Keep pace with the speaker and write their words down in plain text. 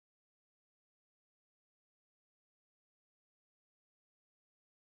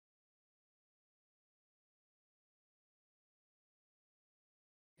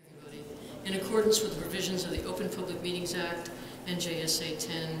in accordance with the provisions of the Open Public Meetings Act, NJSA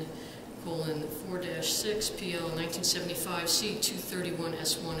 10:4-6, PL 1975, C231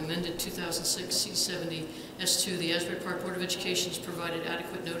 S1, amended 2006 C70 S2. The Asbury Park Board of Education has provided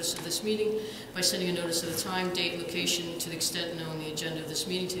adequate notice of this meeting by sending a notice of the time, date, location, to the extent known, the agenda of this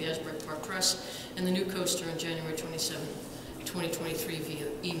meeting to the Asbury Park Press and the New Coaster on January 27, 2023 via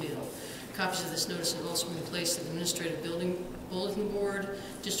email. Copies of this notice have also been placed in the Administrative Building Bulletin Board,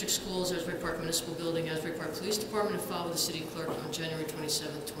 District Schools, Asbury Park Municipal Building, Asbury Park Police Department, and filed with the City Clerk on January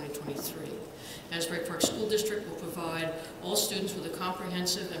 27, 2023. Asbury Park School District will provide all students with a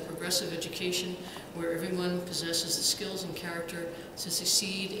comprehensive and progressive education where everyone possesses the skills and character to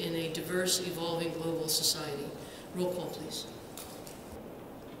succeed in a diverse, evolving global society. Roll call, please.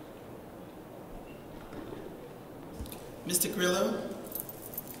 Mr. Grillo?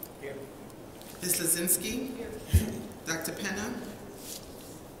 Here. Ms. Lazinski? Here. Dr. Penna?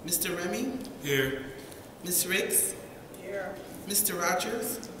 Mr. Remy? Here. Ms. Riggs? Here. Mr.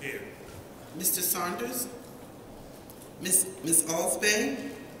 Rogers? Here. Mr. Saunders? Ms. Alsbay?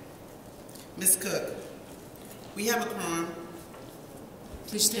 Ms. Cook? We have a quorum.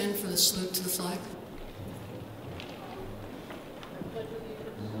 Please stand for the salute to the flag.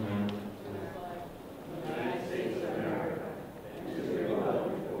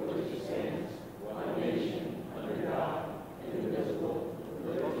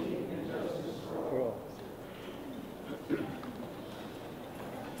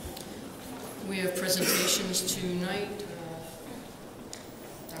 We have presentations tonight.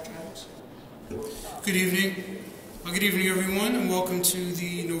 Dr. Adams. Good evening. Good evening, everyone, and welcome to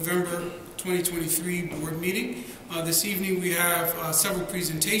the November 2023 board meeting. This evening we have several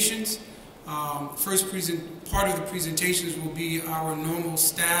presentations. First part of the presentations will be our normal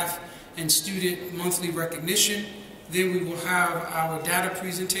staff and student monthly recognition. Then we will have our data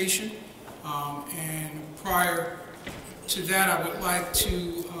presentation. And prior to that, I would like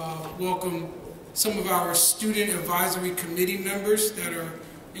to welcome some of our student advisory committee members that are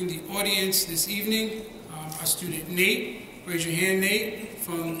in the audience this evening. Our student Nate, raise your hand, Nate,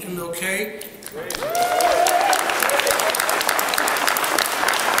 from MLK.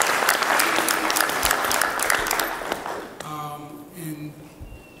 And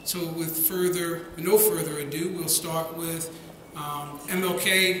so with no further ado, we'll start with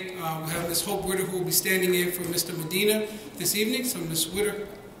MLK. We'll have Ms. Hope Witter, who will be standing in for Mr. Medina this evening. So Ms.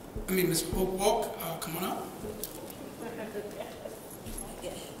 Hope Walk, come on up.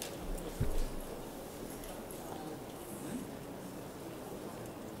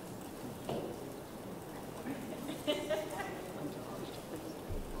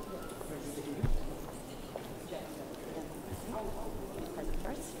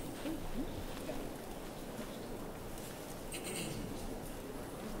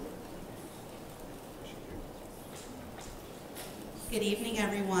 Good evening,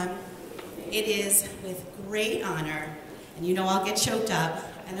 everyone. It is with great honor, and you know I'll get choked up,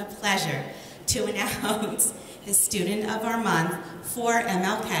 and a pleasure to announce the Student of our Month for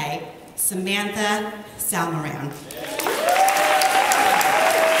MLK, Samantha Salmoran.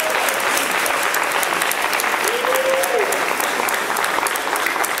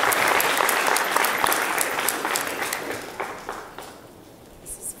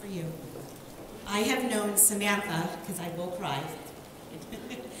 This is for you. I have known Samantha, because I will cry,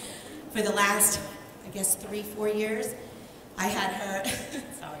 for the last, I guess, 3-4 years. I had her,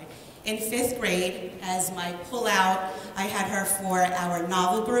 in 5th grade as my pullout. I had her for our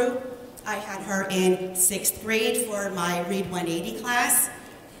novel group. I had her in 6th grade for my Read 180 class.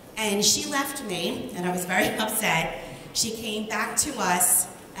 And she left me, and I was very upset. She came back to us,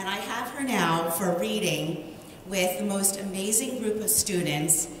 and I have her now for reading with the most amazing group of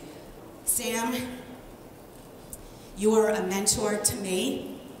students. Sam, you are a mentor to me,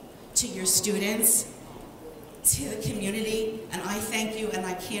 to your students, to the community, and I thank you, and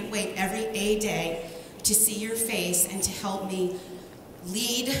I can't wait every A day to see your face and to help me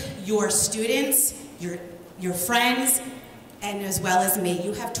lead your students, your friends, and as well as me.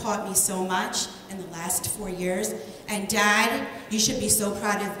 You have taught me so much in the last 4 years, and Dad, you should be so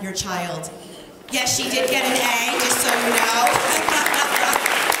proud of your child. Yes, she did get an A, just so you know.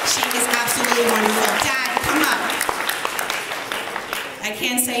 She is absolutely wonderful. Dad, come up. I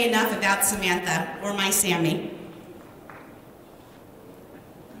can't say enough about Samantha or my Sammy.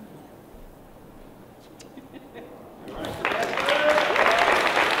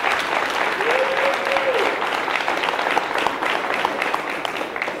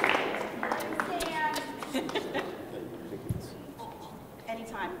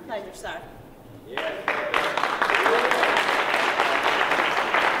 Anytime. Pleasure, sir.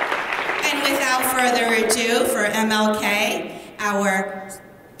 And further ado, for MLK, our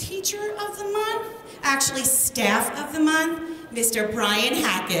Teacher of the Month, actually Staff of the Month, Mr. Brian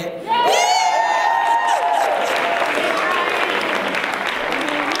Hackett.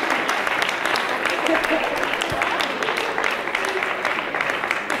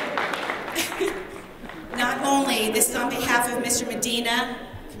 Not only, this is on behalf of Mr. Medina,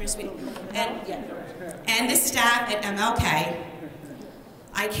 come here, sweetie, and the staff at MLK.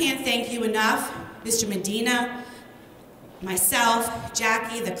 I can't thank you enough, Mr. Medina, myself,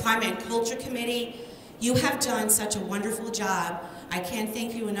 Jackie, the Climate and Culture Committee. You have done such a wonderful job. I can't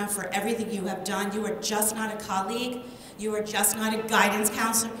thank you enough for everything you have done. You are just not a colleague. You are just not a guidance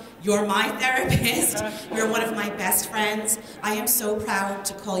counselor. You're my therapist. You're one of my best friends. I am so proud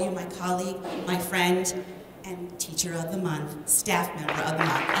to call you my colleague, my friend, and Teacher of the Month, Staff Member of the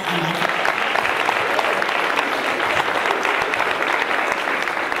Month at MLK.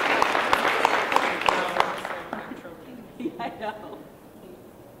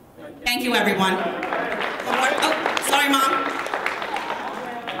 Thank you, everyone. Oh, sorry, Mom.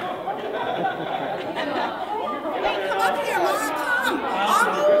 Hey, come up here, Mom. Come.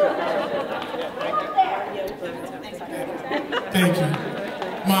 Thank you.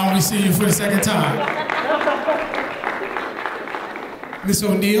 Mom, we see you for the second time. Ms.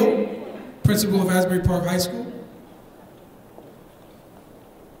 O'Neill, Principal of Asbury Park High School.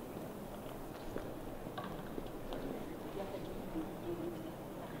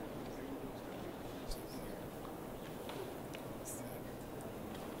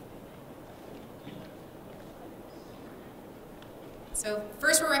 So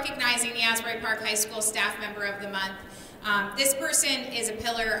first, we're recognizing the Asbury Park High School Staff Member of the Month. This person is a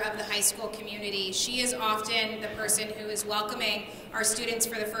pillar of the high school community. She is often the person who is welcoming our students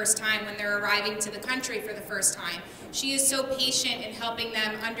for the first time when they're arriving to the country for the first time. She is so patient in helping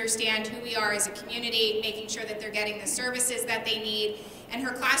them understand who we are as a community, making sure that they're getting the services that they need, and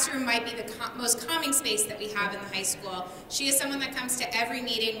her classroom might be the most calming space that we have in the high school. She is someone that comes to every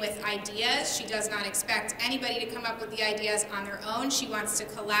meeting with ideas. She does not expect anybody to come up with the ideas on their own. She wants to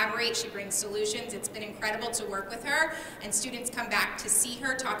collaborate. She brings solutions. It's been incredible to work with her, and students come back to see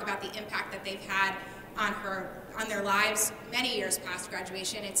her talk about the impact that they've had on their lives many years past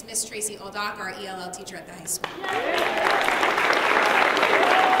graduation. It's Miss Tracy Oldock, our ELL teacher at the high school.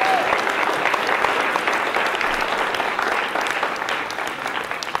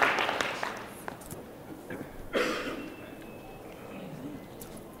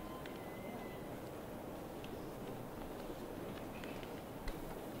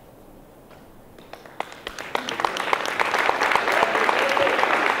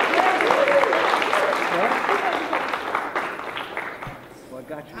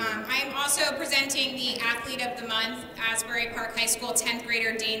 I am also presenting the Athlete of the Month, Asbury Park High School 10th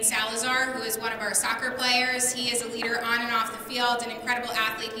grader Dane Salazar, who is one of our soccer players. He is a leader on and off the field, an incredible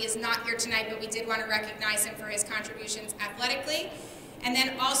athlete. He is not here tonight, but we did want to recognize him for his contributions athletically. And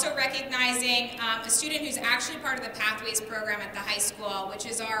then also recognizing a student who's actually part of the Pathways program at the high school, which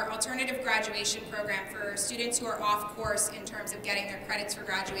is our alternative graduation program for students who are off course in terms of getting their credits for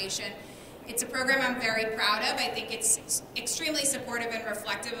graduation. It's a program I'm very proud of. I think it's extremely supportive and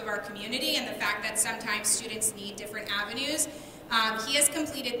reflective of our community and the fact that sometimes students need different avenues. He has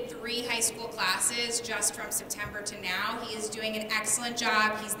completed 3 high school classes just from September to now. He is doing an excellent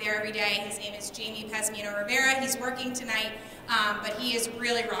job. He's there every day. His name is Jamie Pesmino Rivera. He's working tonight, but he is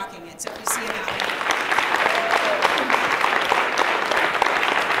really rocking it. So if you see him out there.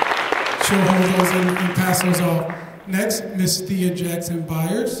 She'll hold those and pass those off. Next, Miss Thea Jackson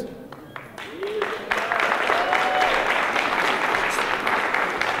Byers.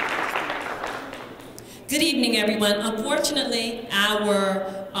 Good evening, everyone. Unfortunately,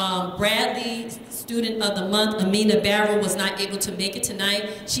 our Bradley Student of the Month, Amina Barrow, was not able to make it tonight.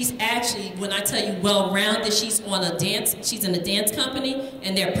 She's actually, when I tell you well-rounded, she's in a dance company,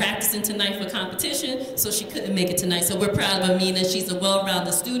 and they're practicing tonight for competition, so she couldn't make it tonight. So we're proud of Amina. She's a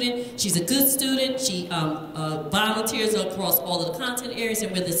well-rounded student. She's a good student. She volunteers across all of the content areas,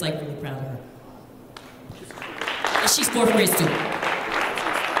 and we're just really proud of her. And she's 4th grade student.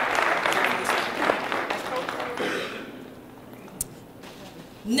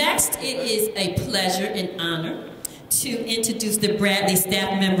 Next, it is a pleasure and honor to introduce the Bradley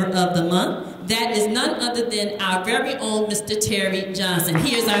Staff Member of the Month. That is none other than our very own Mr. Terry Johnson.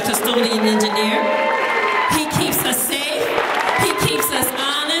 He is our custodian engineer. He keeps us safe. He keeps us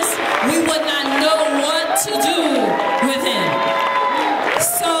honest. We would not know what to do with him.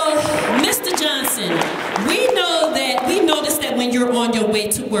 So, Mr. Johnson, we noticed that when you're on your way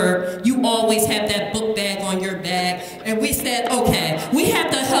to work, you always have that book bag on your back, and we said, okay, we have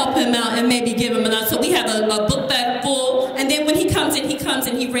to help him out and maybe give him enough. So we have a book bag full, and then when he comes in,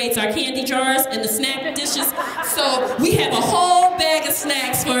 he raids our candy jars and the snack dishes. So we have a whole bag of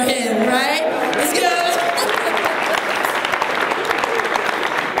snacks for him, right? It's good.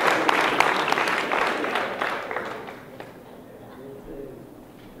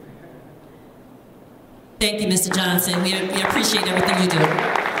 Thank you, Mr. Johnson. We appreciate everything you do.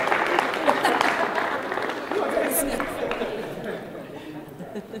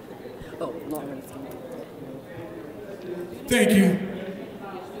 Thank you.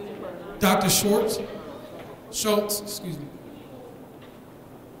 Dr. Schultz, excuse me.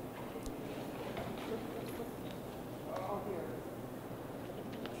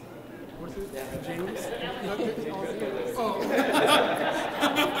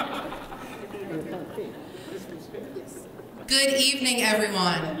 Good evening,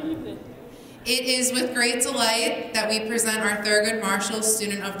 everyone. It is with great delight that we present our Thurgood Marshall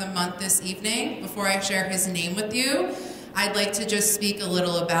Student of the Month this evening. Before I share his name with you, I'd like to just speak a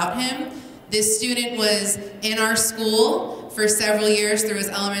little about him. This student was in our school for several years through his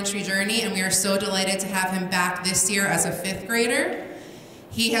elementary journey, and we are so delighted to have him back this year as a 5th grader.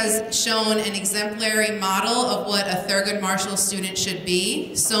 He has shown an exemplary model of what a Thurgood Marshall student should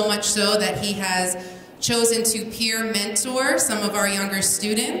be, so much so that he has chosen to peer mentor some of our younger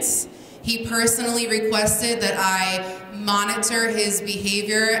students. He personally requested that I monitor his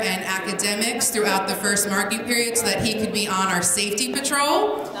behavior and academics throughout the first marking period so that he could be on our safety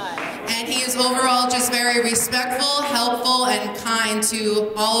patrol. And he is overall just very respectful, helpful, and kind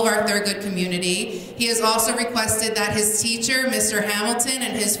to all of our Thurgood community. He has also requested that his teacher, Mr. Hamilton,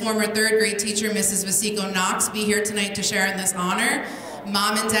 and his former 3rd grade teacher, Mrs. Vasico Knox, be here tonight to share in this honor.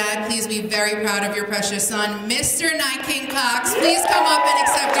 Mom and Dad, please be very proud of your precious son. Mr. Night King Cox, please come up and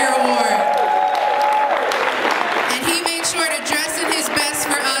accept your award. And he made sure to dress in his best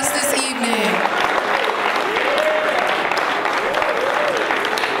for us this evening.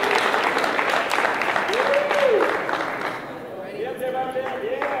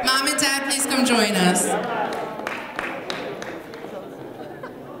 Mom and Dad, please come join us.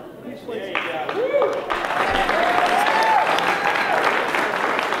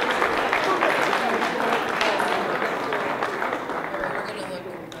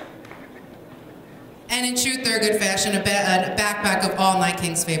 And in true Thurgood fashion, a backpack of all Night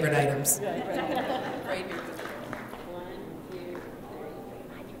King's favorite items. Right here. 1, 2, 3.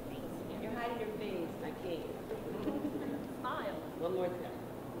 You're hiding your face, my king. Smile. One more time.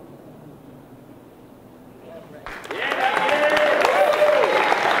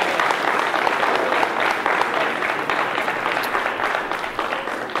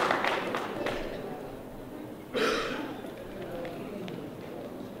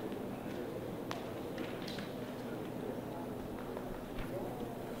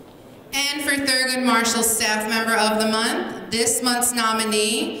 And for Thurgood Marshall Staff Member of the Month, this month's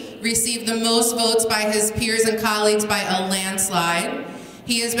nominee received the most votes by his peers and colleagues by a landslide.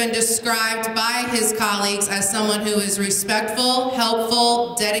 He has been described by his colleagues as someone who is respectful,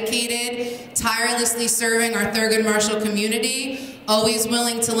 helpful, dedicated, tirelessly serving our Thurgood Marshall community, always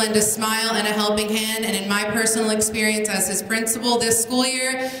willing to lend a smile and a helping hand, and in my personal experience as his principal this school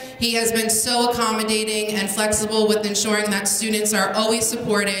year, he has been so accommodating and flexible with ensuring that students are always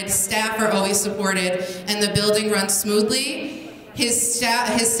supported, staff are always supported, and the building runs smoothly. His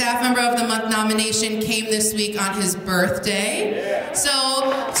Staff Member of the Month nomination came this week on his birthday. So,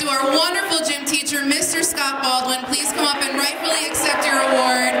 to our wonderful gym teacher, Mr. Scott Baldwin, please come up and rightfully accept your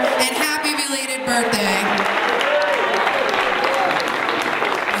award, and happy belated birthday.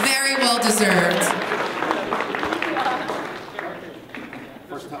 Very well deserved.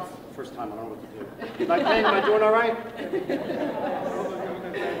 First time, I don't know what to do. Night King, am I doing all right?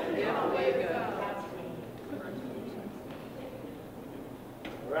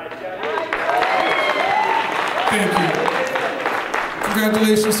 Thank you.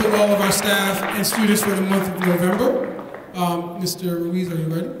 Congratulations to all of our staff and students for the month of November. Mr. Ruiz, are you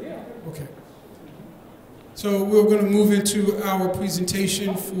ready? Yeah. Okay. So we're going to move into our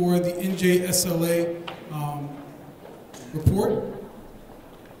presentation for the NJSLA report.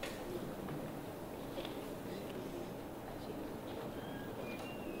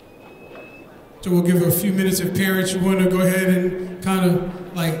 So we'll give a few minutes if parents, you want to go ahead and kind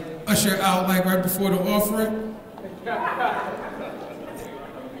of like usher out like right before the offering.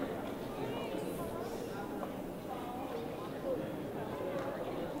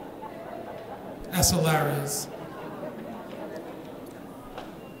 That's hilarious.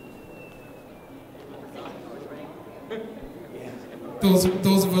 Those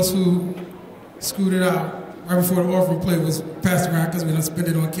of us who scooted out right before the offering plate was passed around because we don't spend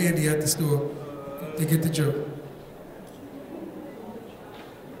it on candy at the store. They get the joke.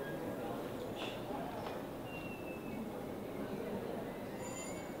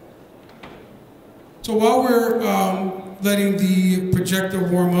 So while we're letting the projector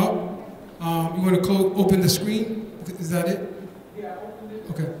warm up, you want to open the screen? Is that it? Yeah, open it.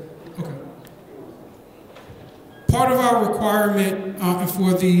 Okay. Okay. Part of our requirement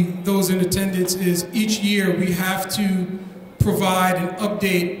for those in attendance is each year we have to provide an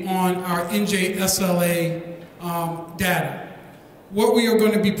update on our NJSLA data. What we are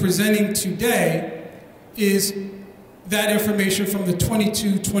going to be presenting today is that information from the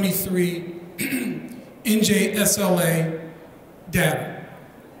 22-23 NJSLA data.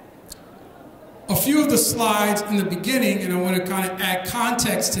 A few of the slides in the beginning, and I want to kind of add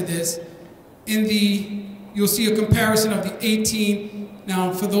context to this, you'll see a comparison of the 18.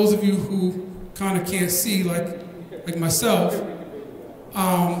 Now, for those of you who kind of can't see, like myself,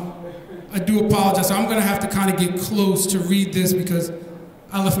 I do apologize. I'm going to have to kind of get close to read this because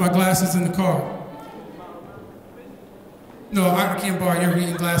I left my glasses in the car. No, I can't borrow your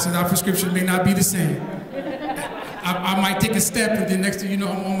reading glasses. Our prescription may not be the same. I might take a step and then next thing you know,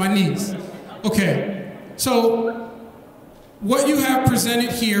 I'm on my knees. Okay, so what you have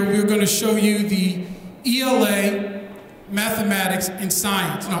presented here, we're going to show you the ELA, mathematics, and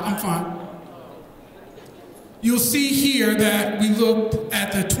science. No, I'm fine. You'll see here that we looked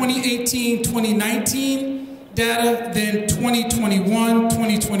at the 2018-2019 data, then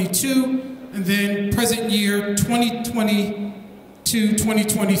 2021-2022, and then present year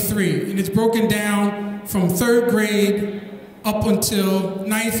 2020-2023. And it's broken down from 3rd grade up until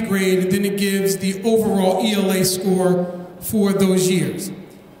 9th grade, and then it gives the overall ELA score for those years.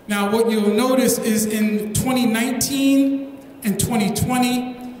 Now, what you'll notice is in 2019 and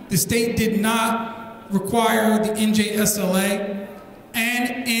 2020, the state did not require the NJSLA,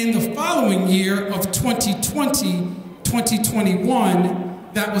 and in the following year of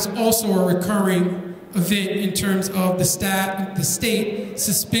 2020-2021, that was also a recurring event in terms of the state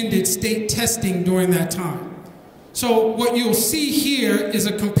suspended state testing during that time. So what you'll see here is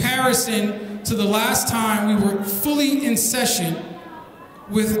a comparison to the last time we were fully in session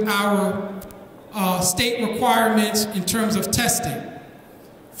with our state requirements in terms of testing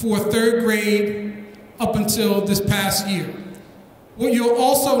for 3rd grade up until this past year. What you'll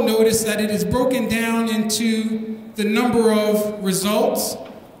also notice that it is broken down into the number of results,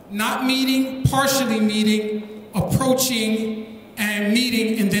 not meeting, partially meeting, approaching, and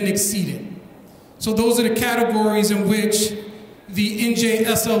meeting, and then exceeding. So those are the categories in which the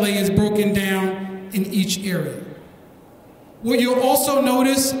NJSLA is broken down in each area. What you'll also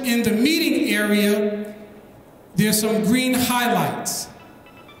notice in the meeting area, there's some green highlights.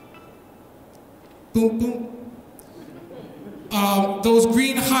 Boom, boom. Those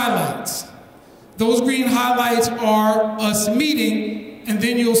green highlights are us meeting, and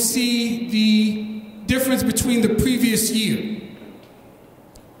then you'll see the difference between the previous year.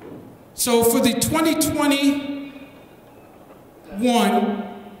 So for the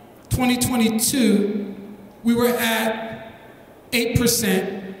 2021-2022, we were at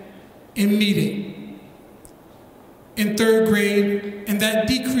 8% in meeting in 3rd grade, and that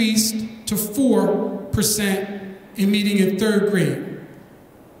decreased to 4% in meeting in 3rd grade.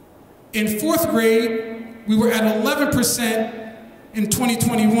 In 4th grade, we were at 11% in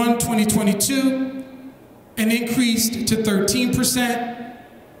 2021-2022, and increased to 13%.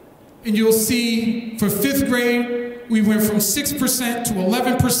 And you'll see for 5th grade, we went from 6% to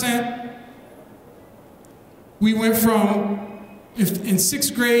 11%. We went from, in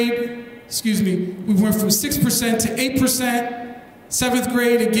 6th grade, we went from 6% to 8%. 7th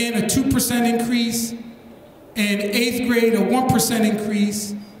grade, again, a 2% increase. And 8th grade, a 1%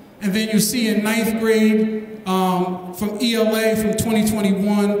 increase. And then you'll see in 9th grade, from ELA from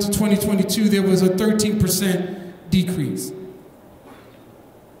 2021 to 2022, there was a 13% decrease.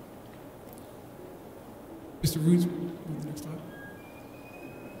 Mr. Roots, move the next slide.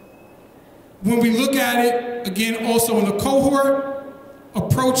 When we look at it, again, also in the cohort,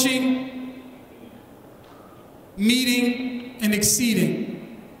 approaching, meeting, and exceeding.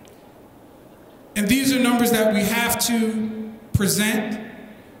 And these are numbers that we have to present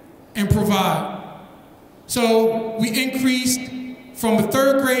and provide. So we increased from the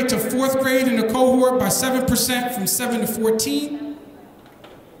 3rd grade to 4th grade in the cohort by 7%, from 7 to 14.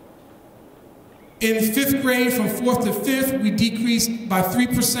 In 5th grade, from 4th to 5th, we decreased by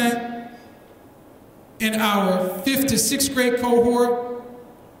 3%. In our 5th to 6th grade cohort,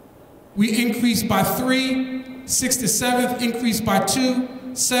 we increased by 3. 6th to 7th increased by 2.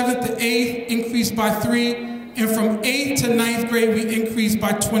 7th to 8th increased by 3. and from 8th to 9th grade, we increased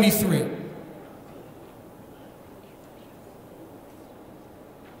by 23.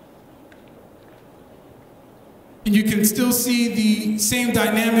 And you can still see the same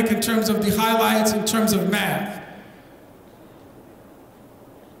dynamic in terms of the highlights, in terms of math.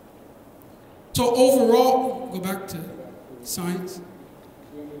 So overall, go back to science.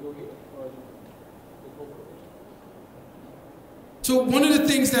 So one of the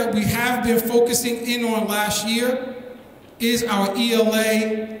things that we have been focusing in on last year is our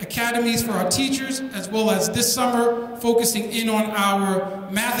ELA academies for our teachers, as well as this summer, focusing in on our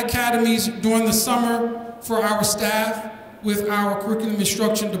math academies during the summer for our staff with our curriculum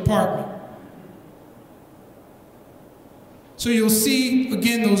instruction department. So you'll see,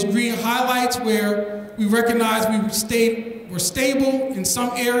 again, those green highlights where we recognize we're stable in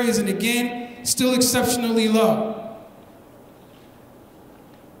some areas, and again, still exceptionally low.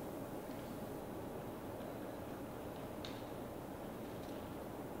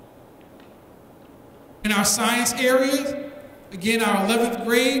 In our science area, again, our 11th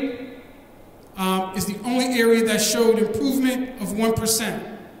grade is the only area that showed improvement of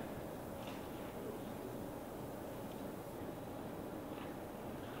 1%.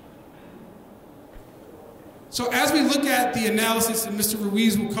 So as we look at the analysis, and Mr.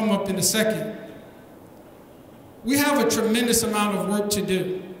 Ruiz will come up in a second, we have a tremendous amount of work to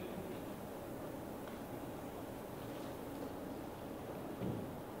do.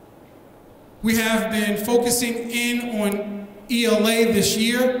 We have been focusing in on ELA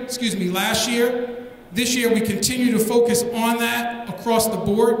last year. This year we continue to focus on that across the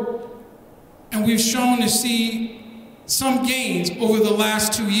board. And we've shown to see some gains over the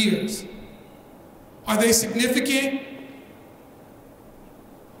last 2 years. Are they significant?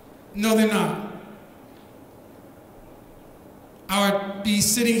 No, they're not. I would be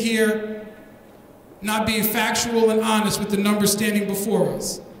sitting here not being factual and honest with the numbers standing before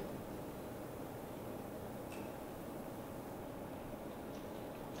us.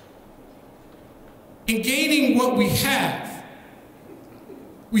 In gaining what we have,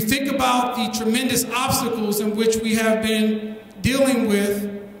 we think about the tremendous obstacles in which we have been dealing with,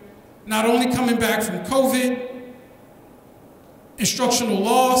 not only coming back from COVID, instructional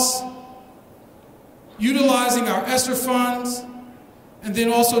loss, utilizing our ESSER funds, and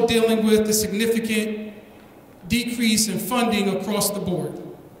then also dealing with the significant decrease in funding across the board.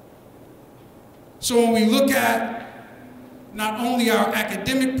 So when we look at not only our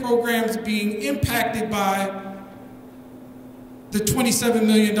academic programs being impacted by the $27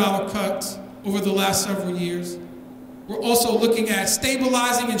 million cuts over the last several years, we're also looking at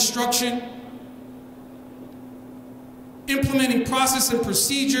stabilizing instruction, implementing process and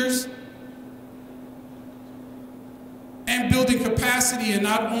procedures, and building capacity in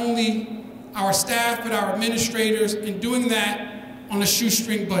not only our staff but our administrators, and doing that on a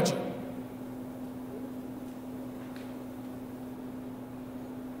shoestring budget.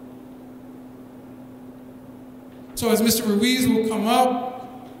 So as Mr. Ruiz will come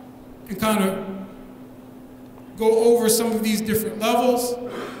up and kind of go over some of these different levels,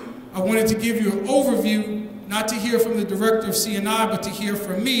 I wanted to give you an overview, not to hear from the director of C&I, but to hear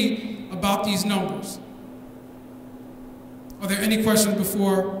from me about these numbers. Are there any questions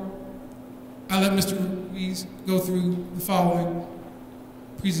before I let Mr. Ruiz go through the following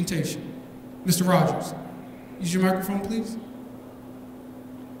presentation? Mr. Rogers, use your microphone, please.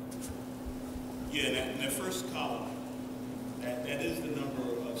 Yeah, in that first column, that is the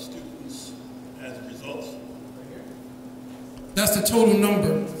number of students as results. That's the total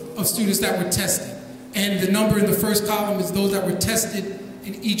number of students that were tested. And the number in the first column is those that were tested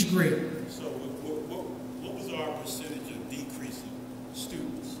in each grade. So what was our percentage of decreasing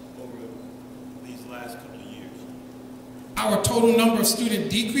students over these last couple of years? Our total number of student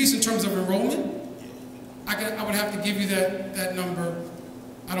decrease in terms of enrollment? Yeah. I would have to give you that number.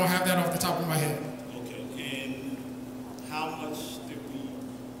 I don't have that off the top of my head. Okay, and how much did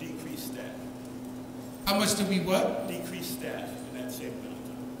we decrease staff? How much did we what? Decrease staff in that same amount of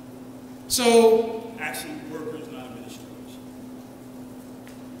time. So, actually workers, not administrators.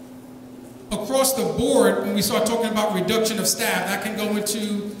 Across the board, when we start talking about reduction of staff, that can go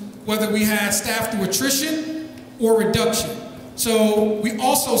into whether we had staff through attrition or reduction. So we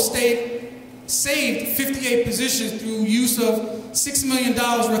also saved 58 positions through use of $6 million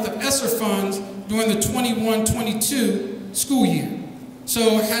worth of ESSER funds during the 21-22 school year.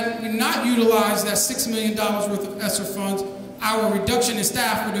 So had we not utilized that $6 million worth of ESSER funds, our reduction in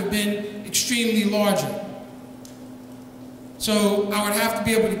staff would have been extremely larger. So I would have to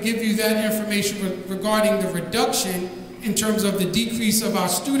be able to give you that information regarding the reduction in terms of the decrease of our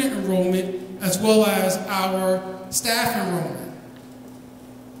student enrollment, as well as our staff enrollment.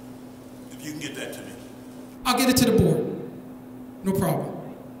 If you can get that to me. I'll get it to the board. No problem.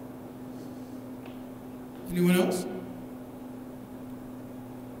 Anyone else?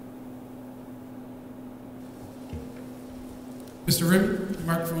 Mr. Remy, the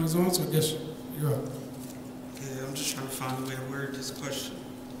microphone is on, so I guess you're up. Yeah, I'm just trying to find a way to word this question.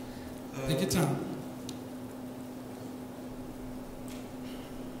 Take your time.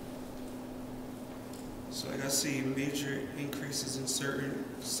 So like I see major increases in certain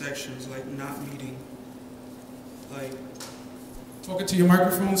sections, like not meeting, like... Talk into your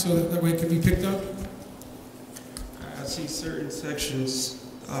microphone so that way it can be picked up. I see certain sections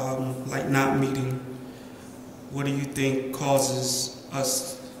like not meeting. What do you think causes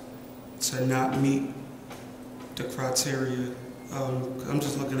us to not meet the criteria? I'm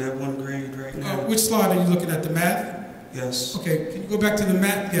just looking at one grade right now. Which slide are you looking at, the math? Yes. Okay, can you go back to the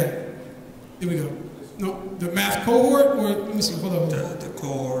math? Yeah, here we go. No, the math cohort, or let me see, hold on. The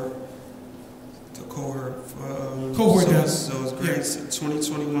cohort. Cohort, so, yes. So it's grades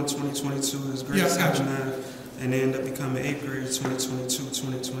 2021, 2022 is grade 7 math, and they end up becoming 8th grade 2022,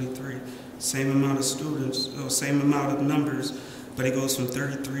 2023. Same amount of students, or same amount of numbers, but it goes from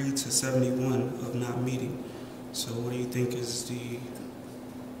 33 to 71 of not meeting. So what do you think is the...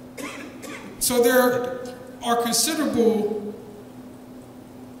 So there are considerable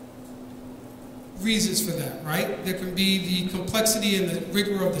reasons for that, right? There can be the complexity and the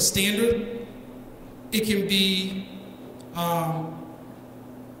rigor of the standard. It can be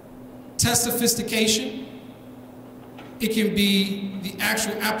test sophistication. It can be the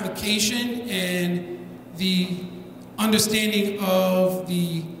actual application and the understanding of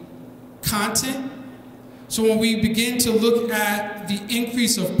the content. So when we begin to look at the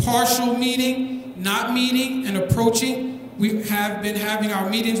increase of partial meeting, not meeting, and approaching, we have been having our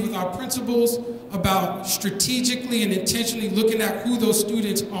meetings with our principals about strategically and intentionally looking at who those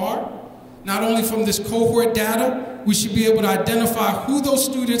students are. Not only from this cohort data, we should be able to identify who those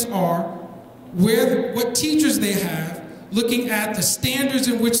students are, what teachers they have, looking at the standards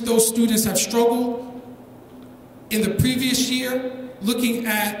in which those students have struggled in the previous year, looking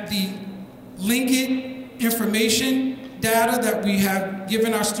at the linked information data that we have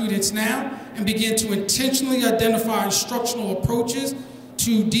given our students now, and begin to intentionally identify instructional approaches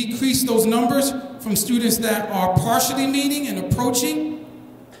to decrease those numbers from students that are partially meeting and approaching,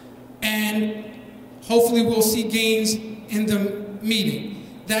 and hopefully we'll see gains in the meeting.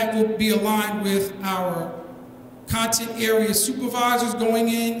 That will be aligned with our content area supervisors going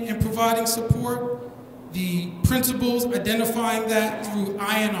in and providing support, the principals identifying that through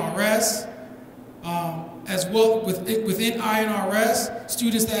INRS, as well within INRS,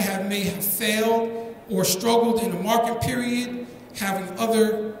 students that may have failed or struggled in a marking period, having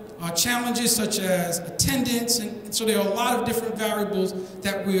other challenges such as attendance, and so there are a lot of different variables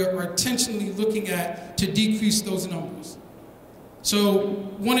that we are intentionally looking at to decrease those numbers. So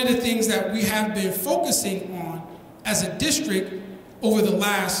one of the things that we have been focusing on as a district over the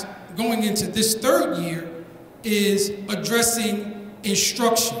last, going into this third year, is addressing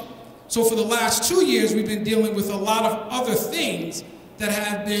instruction. So for the last 2 years, we've been dealing with a lot of other things that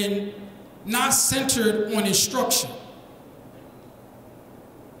have been not centered on instruction.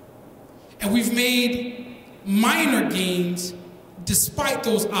 And we've made minor gains despite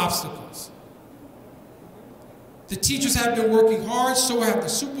those obstacles. The teachers have been working hard, so have the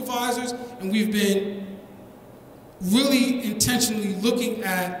supervisors, and we've been really intentionally looking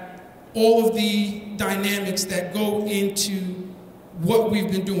at all of the dynamics that go into what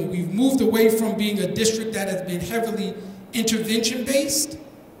we've been doing. We've moved away from being a district that has been heavily intervention-based,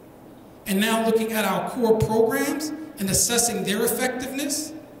 and now looking at our core programs and assessing their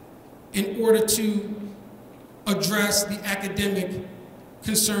effectiveness in order to address the academic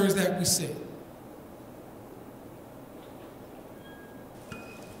concerns that we see.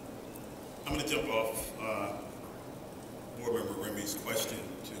 I'm going to jump off Board Member Remy's question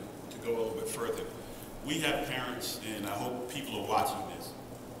to go a little bit further. We have parents, and I hope people are watching this.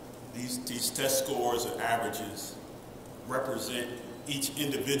 These test scores or averages represent each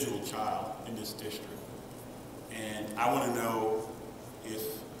individual child in this district. And I want to know if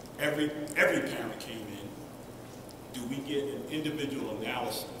every parent came in, do we get an individual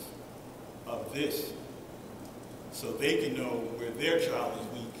analysis of this so they can know where their child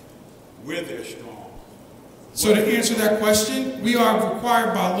is weak, where they're strong? So to answer that question, we are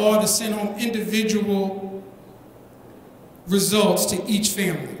required by law to send home individual results to each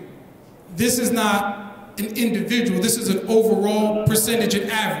family. This is not an individual. This is an overall percentage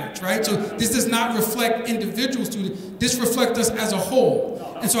and average, right? So this does not reflect individual students. This reflects us as a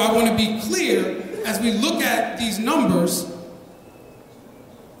whole. And so I want to be clear, as we look at these numbers,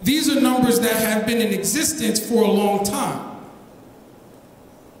 these are numbers that have been in existence for a long time.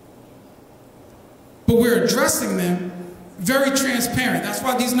 But we're addressing them very transparent. That's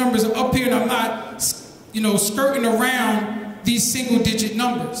why these numbers are up here, and I'm not, skirting around these single-digit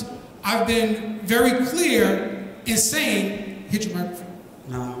numbers. I've been very clear in saying, hit your microphone.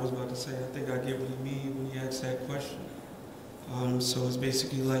 No, I was about to say, I think I get what you mean when you ask that question. So it's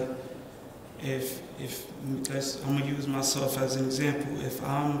basically like, if I'm gonna use myself as an example. If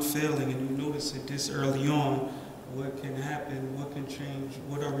I'm failing and you notice it this early on, what can happen? What can change?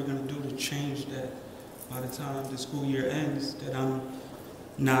 What are we gonna do to change that? By the time the school year ends, that I'm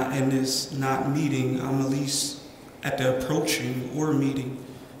not in this not meeting, I'm at least at the approaching or meeting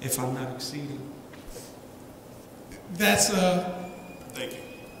if I'm not exceeding. Thank you.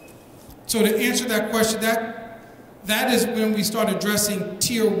 So to answer that question, that is when we start addressing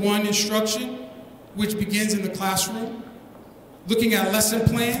Tier 1 instruction, which begins in the classroom, looking at lesson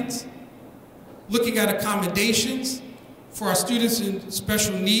plans, looking at accommodations for our students in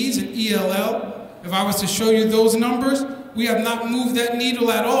special needs and ELL. If I was to show you those numbers, we have not moved that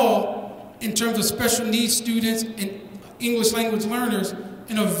needle at all in terms of special needs students and English language learners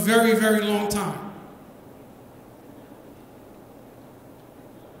in a very, very long time.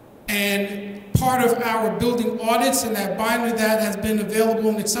 And part of our building audits and that binder that has been available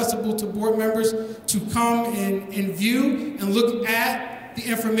and accessible to board members to come and view and look at the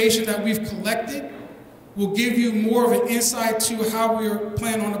information that we've collected will give you more of an insight to how we're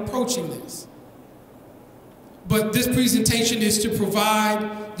planning on approaching this. But this presentation is to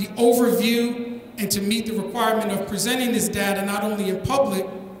provide the overview and to meet the requirement of presenting this data not only in public,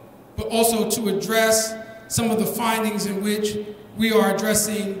 but also to address some of the findings in which we are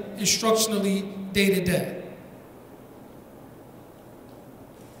addressing instructionally day to day.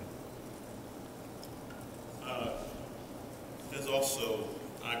 There's also,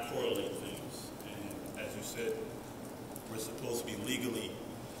 I correlate things, and as you said, we're supposed to be legally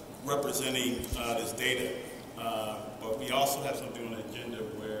representing this data. But we also have something on the agenda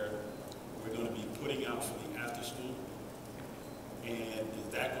where we're going to be putting out for the after school. And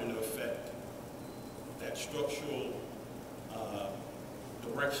is that going to affect that structural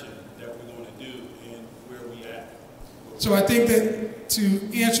direction that we're going to do and where we at? So I think that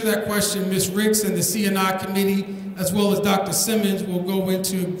to answer that question, Ms. Ricks and the C&I committee, as well as Dr. Simmons, will go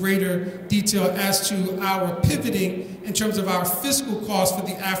into greater detail as to our pivoting in terms of our fiscal costs for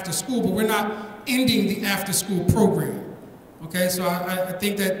the after school, but we're not ending the after school program. Okay, so I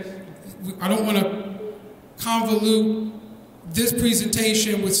think that I don't want to convolute this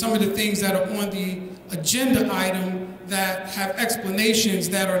presentation with some of the things that are on the agenda item that have explanations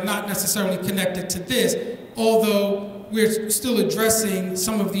that are not necessarily connected to this, although we're still addressing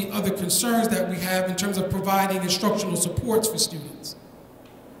some of the other concerns that we have in terms of providing instructional supports for students.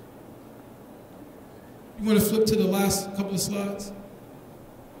 You want to flip to the last couple of slides?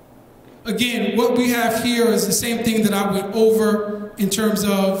 Again, what we have here is the same thing that I went over in terms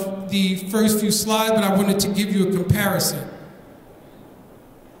of the first few slides, but I wanted to give you a comparison.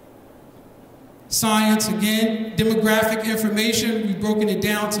 Science, again, demographic information, we've broken it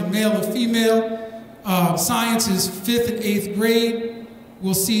down to male and female. Science is 5th and 8th grade.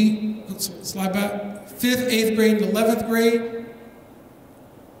 We'll see, slide back, 5th, 8th grade, and 11th grade.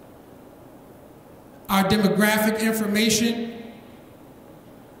 Our demographic information.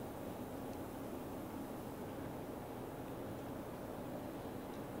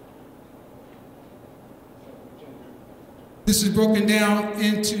 This is broken down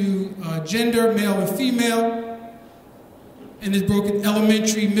into gender, male and female, and it's broken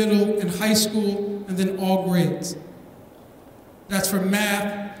elementary, middle, and high school, and then all grades. That's for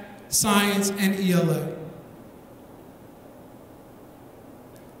math, science, and ELA.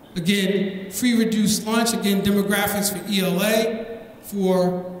 Again, free reduced lunch, again, demographics for ELA,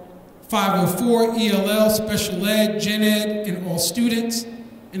 for 504, ELL, special ed, gen ed, and all students.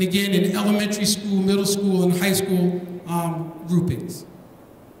 And again, in elementary school, middle school, and high school groupings.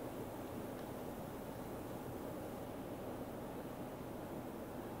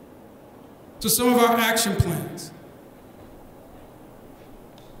 So some of our action plans.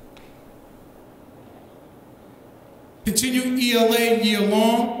 Continue ELA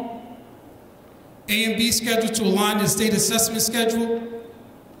year-long. A and B schedule to align to the state assessment schedule.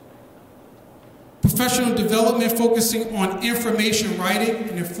 Professional development focusing on information writing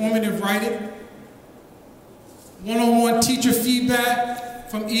and informative writing. One-on-one teacher feedback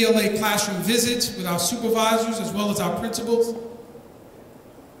from ELA classroom visits with our supervisors as well as our principals.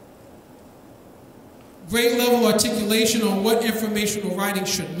 Grade level articulation on what informational writing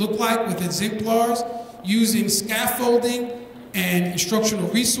should look like with exemplars using scaffolding and instructional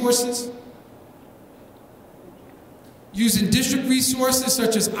resources. Using district resources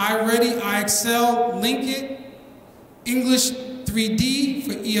such as iReady, iExcel, Linkit, English 3D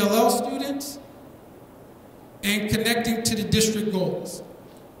for ELL students, and connecting to the district goals.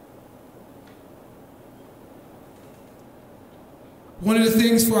 One of the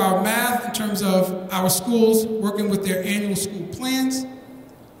things for our math in terms of our schools working with their annual school plans,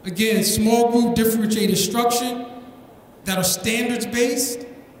 again, small group differentiated instruction that are standards-based.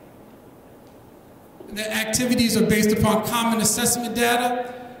 The activities are based upon common assessment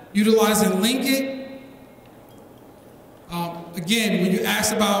data, utilizing Linkit. Again, when you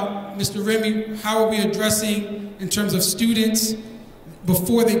ask about, Mr. Remy, how are we addressing in terms of students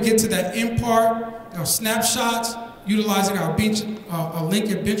before they get to that end part, our snapshots, utilizing our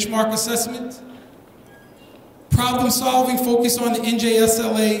Linkit benchmark assessments. Problem solving, focus on the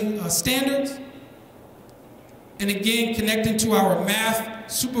NJSLA standards. And again, connecting to our math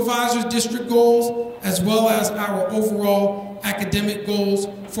supervisors district goals, as well as our overall academic goals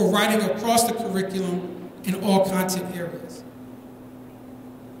for writing across the curriculum in all content areas.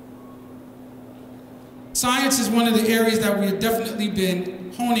 Science is one of the areas that we have definitely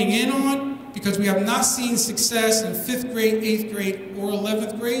been honing in on because we have not seen success in 5th grade, 8th grade, or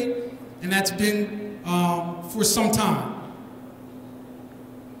 11th grade, and that's been for some time.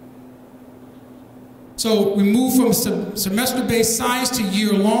 So we move from semester-based science to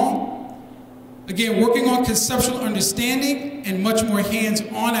year-long. Again, working on conceptual understanding and much more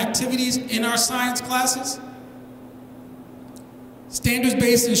hands-on activities in our science classes.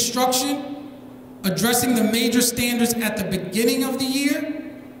 Standards-based instruction, addressing the major standards at the beginning of the year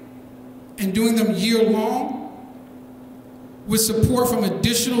and doing them year-long with support from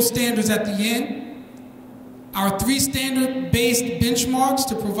additional standards at the end. Our 3 standard-based benchmarks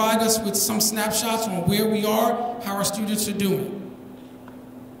to provide us with some snapshots on where we are, how our students are doing.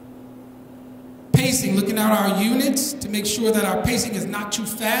 Pacing, looking at our units to make sure that our pacing is not too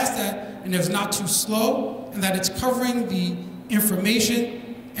fast and it's not too slow, and that it's covering the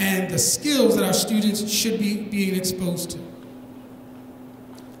information and the skills that our students should be being exposed to.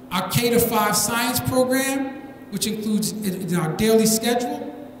 Our K-5 science program, which includes in our daily schedule.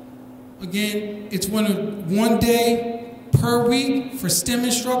 Again, it's one day per week for STEM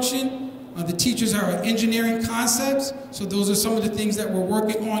instruction. The teachers are engineering concepts, so those are some of the things that we're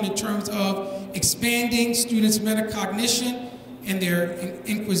working on in terms of expanding students' metacognition and their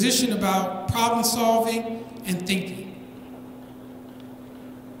inquisition about problem solving and thinking.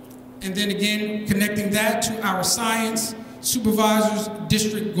 And then again, connecting that to our science supervisors'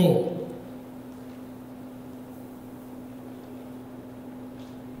 district goal.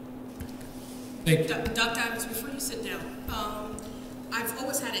 Thank you. Dr. Adams, before you sit down, I've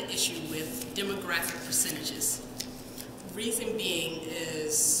always had an issue with demographic percentages. Reason being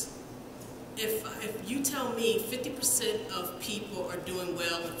is, if you tell me 50% of people are doing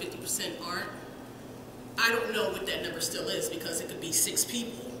well and 50% aren't, I don't know what that number still is because it could be 6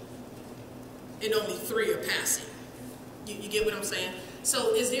 people and only 3 are passing. You get what I'm saying?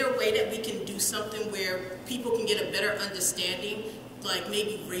 So is there a way that we can do something where people can get a better understanding, like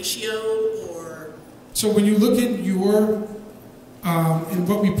maybe ratio or? So when you look at your, and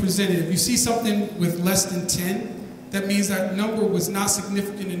what we presented, if you see something with less than 10, that means that number was not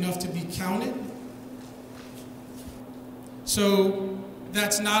significant enough to be counted. So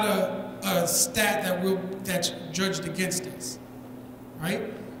that's not a stat that's judged against us, right?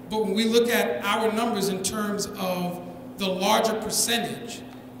 But when we look at our numbers in terms of the larger percentage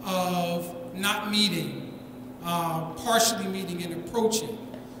of not meeting, partially meeting and approaching,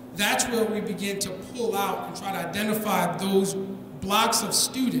 that's where we begin to pull out and try to identify those blocks of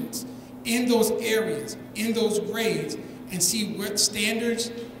students in those areas, in those grades, and see what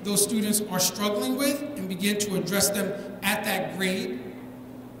standards those students are struggling with and begin to address them at that grade,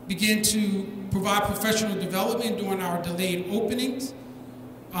 begin to provide professional development during our delayed openings.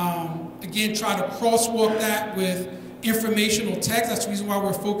 Again, try to crosswalk that with informational text. That's the reason why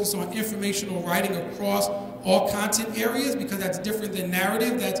we're focused on informational writing across all content areas, because that's different than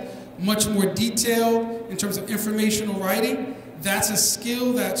narrative. That's much more detailed in terms of informational writing. That's a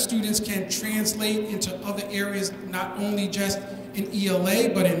skill that students can translate into other areas, not only just in ELA,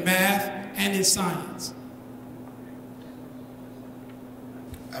 but in math and in science.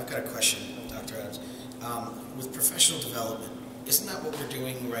 I've got a question, Dr. Adams. With professional development, isn't that what we're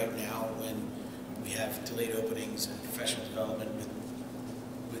doing right now when we have delayed openings and professional development with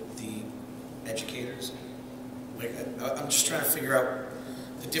educators? Like, I'm just trying to figure out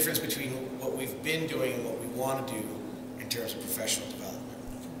the difference between what we've been doing and what we want to do in terms of professional development.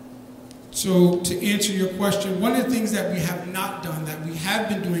 So to answer your question, one of the things that we have not done that we have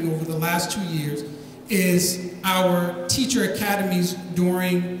been doing over the last 2 years is our teacher academies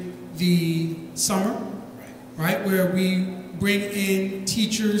during the summer, right? Where we bring in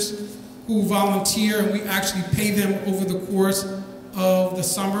teachers who volunteer and we actually pay them over the course of the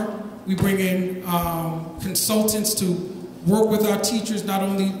summer. We bring in consultants to work with our teachers. Not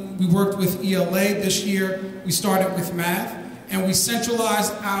only we worked with ELA this year, we started with math, and we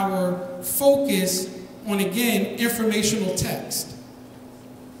centralized our focus on, again, informational text.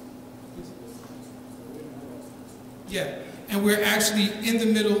 Yeah, and we're actually in the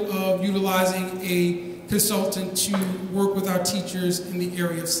middle of utilizing a consultant to work with our teachers in the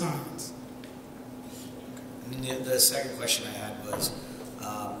area of science. And the second question I had was,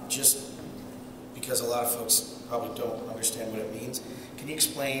 just because a lot of folks probably don't understand what it means, can you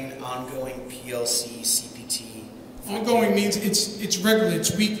explain ongoing PLC, CPT? Ongoing means it's regular,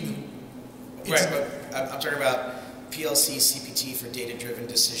 it's weekly. Right, but I'm talking about PLC, CPT for data-driven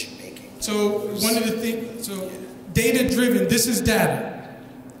decision making. So one of the things, data-driven, this is data.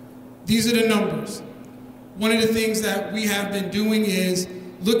 These are the numbers. One of the things that we have been doing is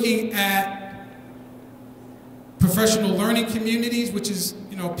looking at professional learning communities, which is,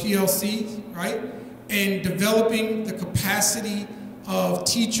 PLCs, right? And developing the capacity of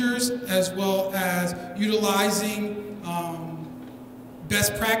teachers as well as utilizing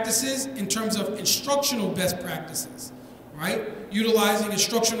best practices in terms of instructional best practices, right? Utilizing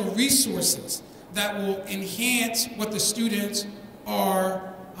instructional resources that will enhance what the students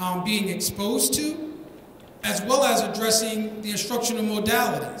are being exposed to, as well as addressing the instructional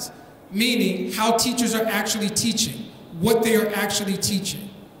modalities, meaning how teachers are actually teaching, what they are actually teaching,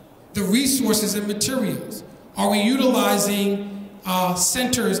 the resources and materials. Are we utilizing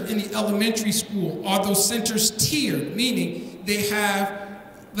centers in the elementary school? Are those centers tiered, meaning they have,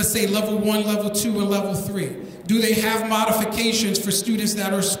 let's say, level 1, level 2, and level 3? Do they have modifications for students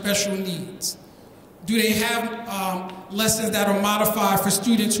that are special needs? Do they have lessons that are modified for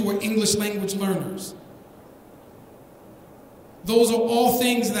students who are English language learners? Those are all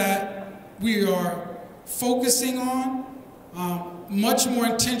things that we are focusing on much more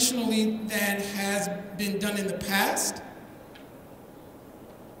intentionally than has been done in the past.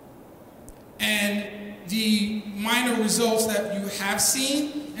 And the minor results that you have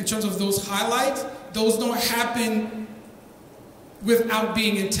seen in terms of those highlights, those don't happen without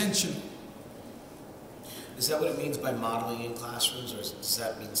being intentional. Is that what it means by modeling in classrooms, or does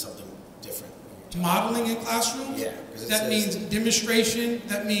that mean something different? Modeling in classrooms? Yeah. That means demonstration,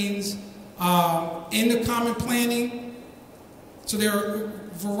 that means in the common planning. So there are a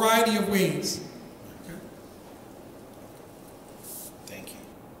variety of ways. Okay. Thank you.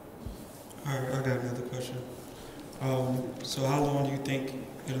 All right, I got another question. So how long do you think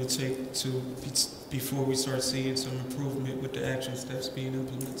it'll take before we start seeing some improvement with the action steps being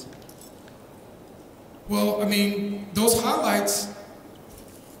implemented? Well, I mean, those highlights,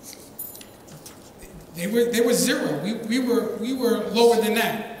 they were zero. We were lower than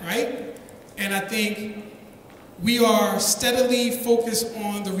that, right? And I think we are steadily focused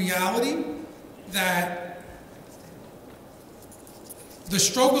on the reality that the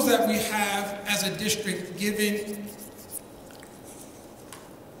struggles that we have as a district, given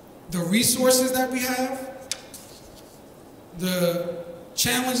the resources that we have, the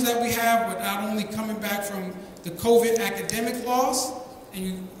challenge that we have with not only coming back from the COVID academic loss, and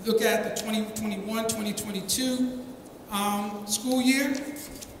you look at the 2021-2022 school year,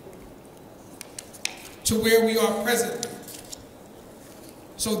 to where we are presently.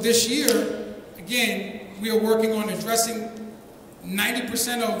 So this year, again, we are working on addressing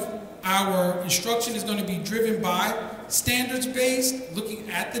 90% of our instruction is going to be driven by standards-based, looking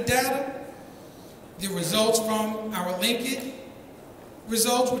at the data, the results from our Lincoln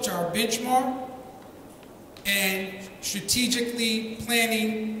results, which are our benchmark, and strategically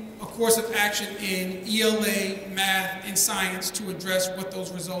planning a course of action in ELA, math, and science to address what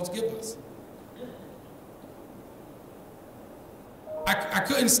those results give us. I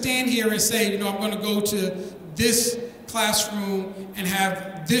couldn't stand here and say, I'm going to go to this classroom and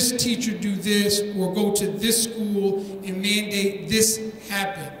have this teacher do this, or go to this school and mandate this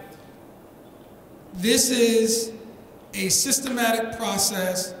happen. This is a systematic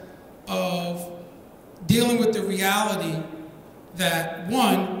process of dealing with the reality that,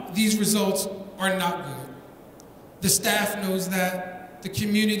 one, these results are not good. The staff knows that, the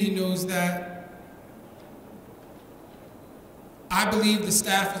community knows that. I believe the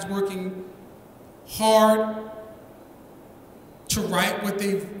staff is working hard to write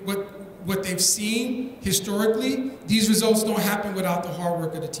what they've seen historically, these results don't happen without the hard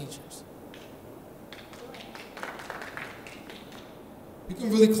work of the teachers. You can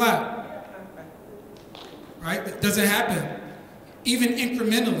really clap, right? It doesn't happen, even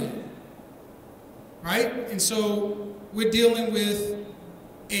incrementally, right? And so we're dealing with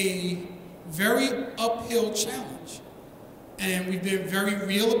a very uphill challenge, and we've been very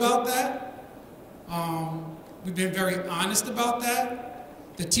real about that. We've been very honest about that.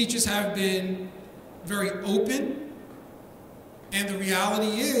 The teachers have been very open. And the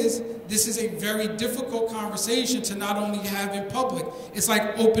reality is, this is a very difficult conversation to not only have in public. It's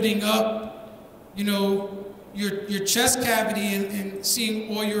like opening up, you know, your chest cavity and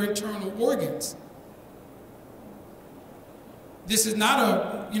seeing all your internal organs. This is not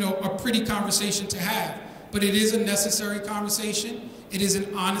a pretty conversation to have, but it is a necessary conversation. It is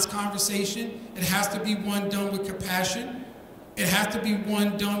an honest conversation. It has to be one done with compassion. It has to be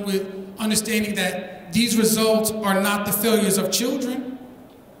one done with understanding that these results are not the failures of children.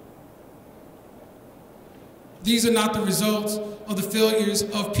 These are not the results of the failures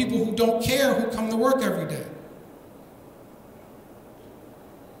of people who don't care, who come to work every day.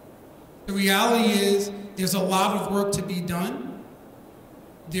 The reality is, there's a lot of work to be done.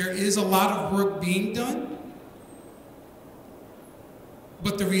 There is a lot of work being done.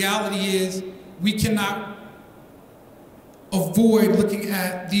 But the reality is, we cannot avoid looking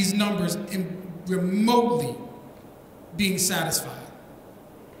at these numbers and remotely being satisfied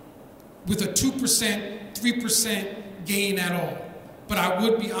with a 2%, 3% gain at all. But I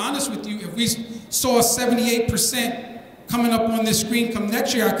would be honest with you, if we saw 78% coming up on this screen come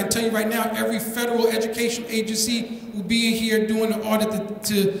next year, I can tell you right now, every federal education agency will be in here doing an audit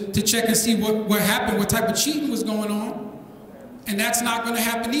to check and see what happened, what type of cheating was going on. And that's not going to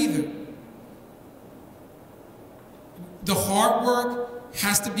happen either. The hard work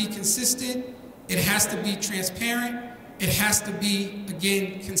has to be consistent. It has to be transparent. It has to be,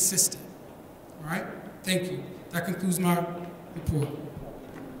 again, consistent. All right? Thank you. That concludes my report.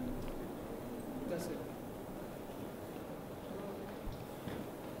 That's it.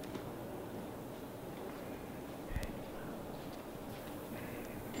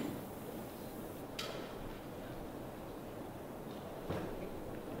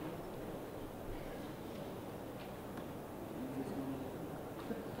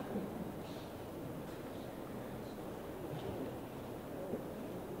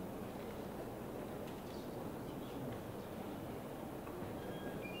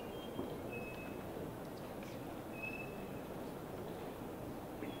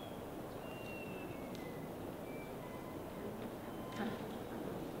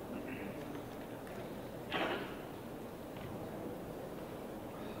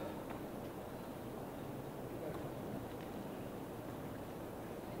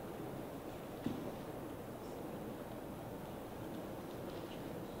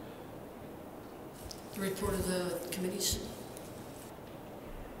 The report of the committees.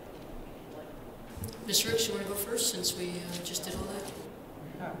 Ms. Ricks, you want to go first since we just did all that?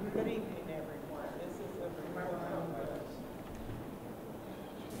 Good evening, everyone. This is a report.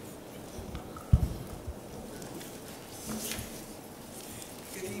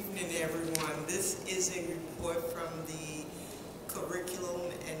 Good evening, everyone. This is a report from the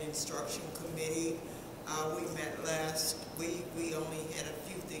Curriculum and Instruction Committee. We met last week. We only had a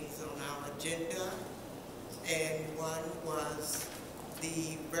few things on our agenda, and one was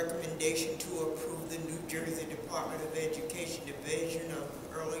the recommendation to approve the New Jersey Department of Education Division of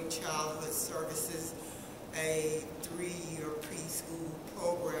Early Childhood Services, a 3-year preschool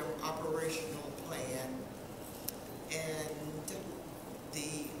program operational plan. And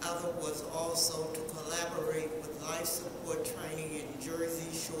the other was also to collaborate with Life Support Training in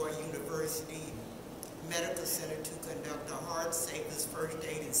Jersey Shore University Medical Center to conduct a Heart Savers First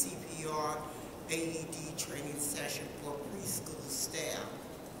Aid and CPR AED training session for preschool staff.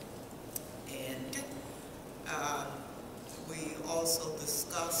 And we also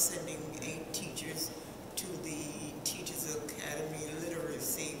discussed sending 8 teachers to the Teachers Academy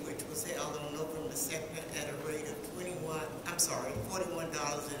Literacy, which was held on November 2nd at a rate of $41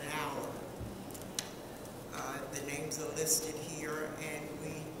 an hour. The names are listed here, and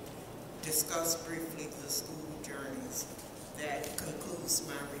we discussed briefly the school journeys. That concludes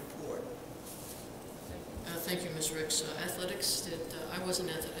my report. Thank you, Ms. Ricks. Athletics, I wasn't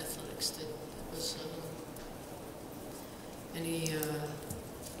at athletics. Was any,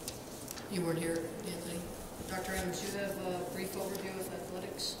 you weren't here, Anthony? Dr. Adams, you have a brief overview of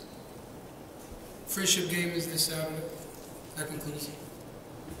athletics? Friendship game is this Saturday. That concludes.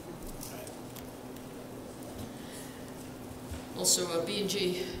 Also,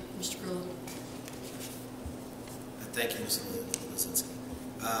 B&G, Mr. Grillo. Thank you, Ms. Lizinski.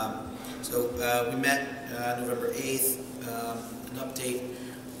 We met November 8th. An update.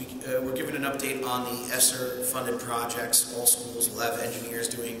 We're given an update on the ESSER funded projects. All schools will have engineers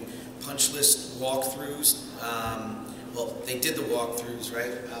doing punch list walkthroughs. Well, they did the walkthroughs,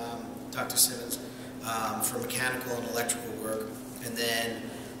 right, Dr. Simmons, for mechanical and electrical work. And then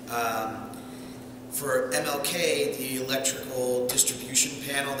for MLK, the electrical distribution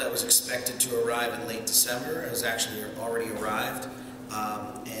panel that was expected to arrive in late December has actually already arrived.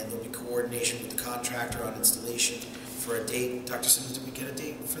 And there'll be coordination with the contractor on installation for a date. Dr. Simmons, did we get a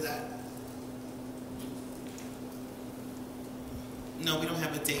date for that? No, we don't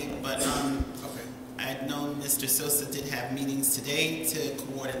have a date, but okay. I had known Mr. Sosa did have meetings today to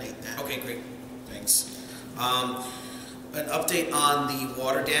coordinate that. Okay, great. Thanks. An update on the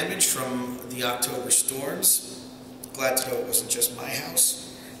water damage from the October storms. Glad to know it wasn't just my house.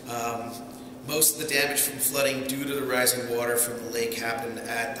 Most of the damage from flooding due to the rising water from the lake happened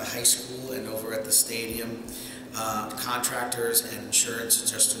at the high school and over at the stadium. Contractors and insurance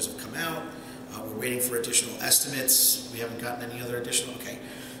adjusters have come out. We're waiting for additional estimates. We haven't gotten any other additional. Okay.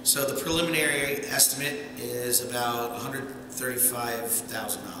 So the preliminary estimate is about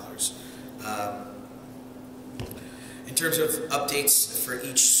 $135,000. In terms of updates for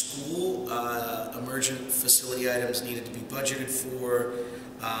each school, emergent facility items needed to be budgeted for.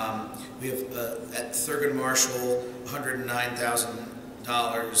 We have at Thurgood Marshall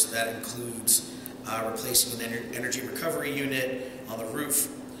 $109,000. That includes replacing an energy recovery unit on the roof,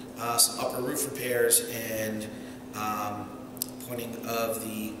 some upper roof repairs, and pointing of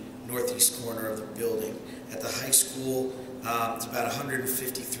the northeast corner of the building. At the high school, it's about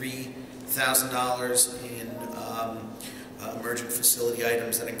 $153,000 in emergent facility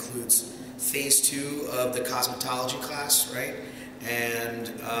items. That includes phase 2 of the cosmetology class, right? And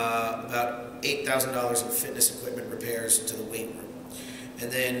about $8,000 in fitness equipment repairs to the weight room.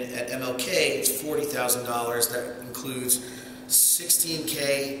 And then at MLK, it's $40,000. That includes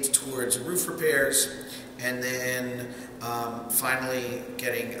 $16K towards roof repairs, and then finally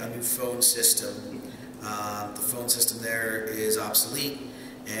getting a new phone system. The phone system there is obsolete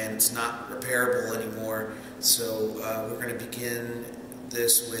and it's not repairable anymore. So we're going to begin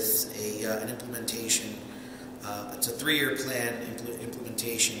this with an implementation. It's a 3-year plan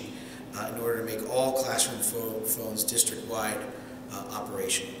implementation in order to make all classroom phones district-wide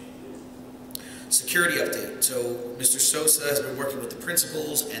operational. Security update. So Mr. Sosa has been working with the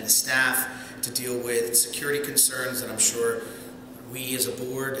principals and the staff to deal with security concerns that I'm sure we as a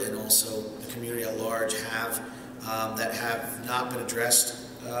board and also the community at large have that have not been addressed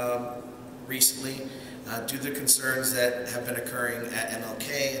recently due to the concerns that have been occurring at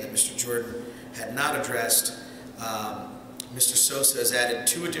MLK and that Mr. Jordan had not addressed. Mr. Sosa has added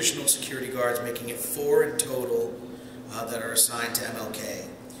 2 additional security guards, making it 4 in total that are assigned to MLK.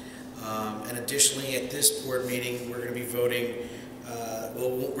 And additionally, at this board meeting, we're going to be voting,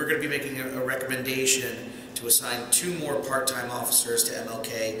 we're going to be making a recommendation to assign 2 more part-time officers to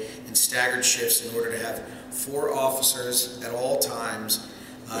MLK in staggered shifts in order to have 4 officers at all times,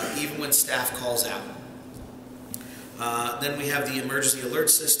 even when staff calls out. Then we have the emergency alert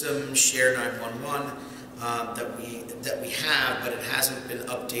system, Share 911, that we have, but it hasn't been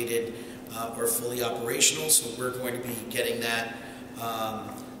updated or fully operational, so we're going to be getting that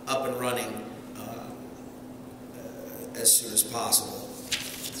up and running as soon as possible.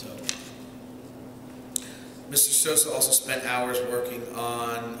 So, Mr. Sosa also spent hours working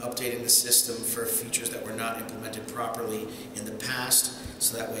on updating the system for features that were not implemented properly in the past,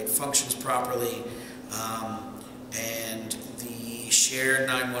 so that way it functions properly. And the Share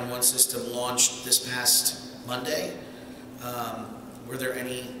 911 system launched this past Monday. Were there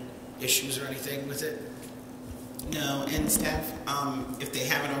any issues or anything with it? No, and staff, if they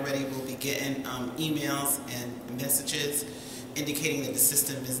haven't already, will be getting emails and messages indicating that the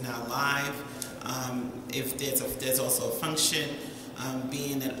system is now live. If there's also a function,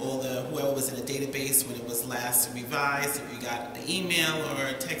 being that whoever was in the database when it was last revised, if you got an email or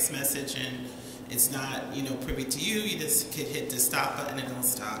a text message and it's not, privy to you, you just could hit the stop button and it'll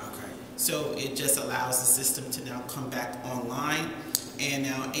stop. Okay. So it just allows the system to now come back online, and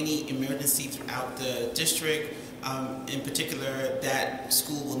now any emergency throughout the district, in particular, that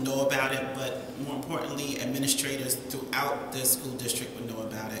school will know about it, but more importantly, administrators throughout the school district will know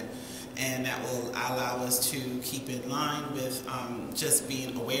about it. And that will allow us to keep in line with just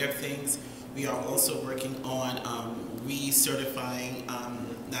being aware of things. We are also working on recertifying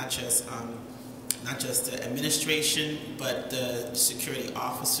not just the administration, but the security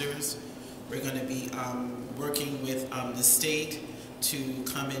officers. We're going to be working with the state to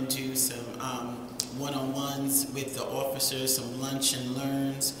come and do some one-on-ones with the officers, some lunch and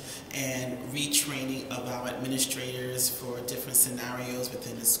learns, and retraining of our administrators for different scenarios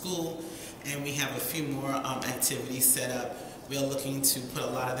within the school. And we have a few more activities set up. We are looking to put a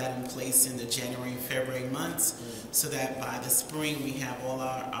lot of that in place in the January and February months, so that by the spring we have all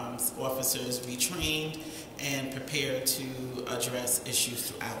our officers retrained and prepared to address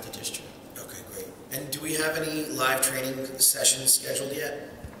issues throughout the district. Okay, great. And do we have any live training sessions scheduled yet?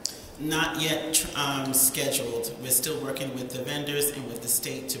 Not yet scheduled. We're still working with the vendors and with the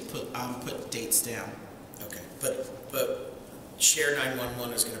state to put dates down. Okay, but Share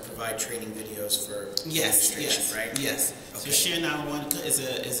 911 is going to provide training videos for yes, right? Yes. Okay. So Share 911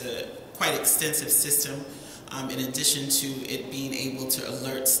 is a quite extensive system. In addition to it being able to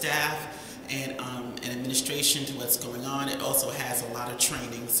alert staff and administration to what's going on, it also has a lot of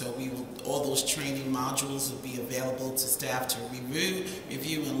training. So all those training modules will be available to staff to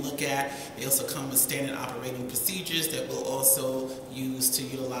review and look at. They also come with standard operating procedures that we'll also use to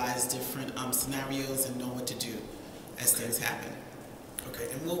utilize different scenarios and know what to do as things happen. Okay,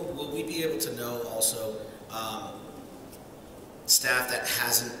 and will we be able to know also staff that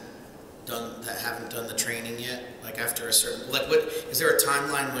haven't done the training yet? Like after a certain, what is there a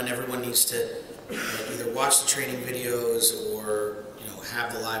timeline when everyone needs to either watch the training videos or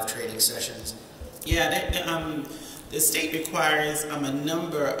have the live training sessions? Yeah, the state requires a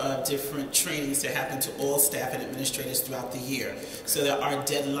number of different trainings to happen to all staff and administrators throughout the year. So there are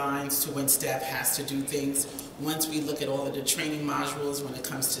deadlines to when staff has to do things. Once we look at all of the training modules, when it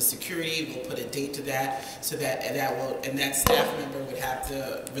comes to security, we'll put a date to that, so that that staff member would have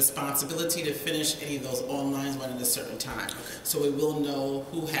the responsibility to finish any of those online ones at a certain time. So we will know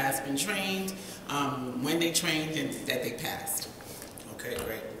who has been trained, when they trained, and that they passed. Okay,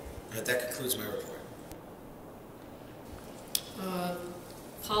 great. That concludes my report.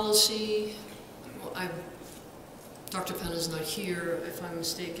 Policy, well, Dr. Penna's not here. If I'm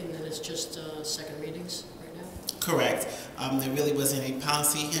mistaken, then it's just second readings right now? Correct. There really wasn't a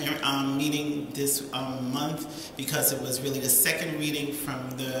policy meeting this month, because it was really the second reading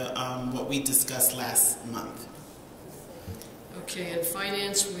from the what we discussed last month. Okay, and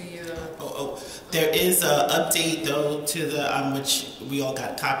finance, there is an update though to the which we all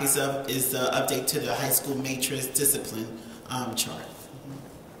got copies of, is the update to the high school matrix discipline chart.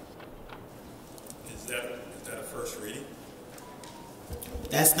 Is that a first reading?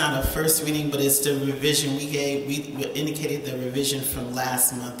 That's not a first reading, but it's the revision we gave. We indicated the revision from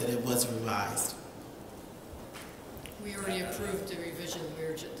last month that it was revised. We already approved the revision.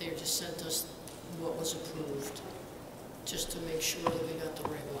 They just sent us what was approved, just to make sure that we got the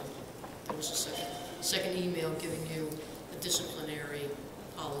right one. There was a second email giving you the disciplinary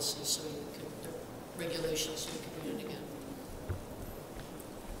policy, so you could, the regulations, so you could read it again.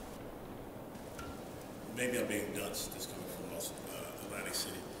 Maybe I'm being dunce, this coming from Atlantic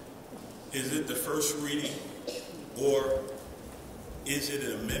City. Is it the first reading, or is it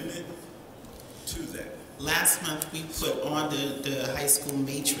an amendment to that? Last month we put on the high school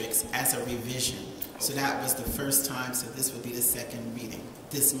matrix as a revision. So that was the first time, so this would be the second reading.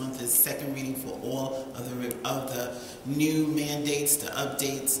 This month is second reading for all of the new mandates, the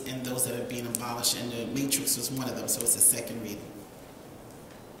updates, and those that are being abolished, and the matrix was one of them, so it's the second reading.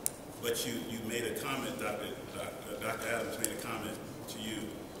 But you made a comment, Dr. Adams made a comment to you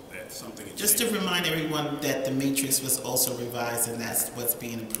that something had Just changed. to remind everyone that the matrix was also revised, and that's what's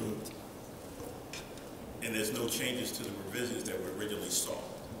being approved. And there's no changes to the revisions that were originally saw.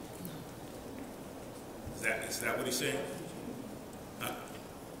 Is that what he's saying? Huh?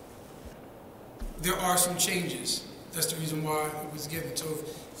 There are some changes. That's the reason why it was given. So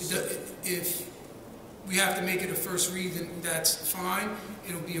if we have to make it a first read, then that's fine.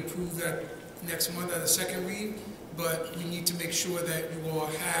 It'll be approved that next month at a second read. But we need to make sure that you all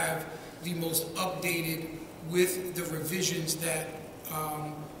have the most updated with the revisions that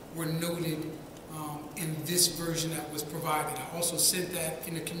were noted in this version that was provided. I also sent that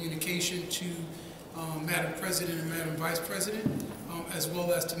in a communication to Madam President and Madam Vice President, as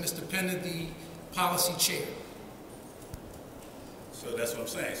well as to Mr. Penna, the policy chair. So that's what I'm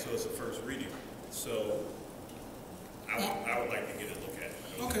saying. So it's a first reading. So I would like to get a look at it.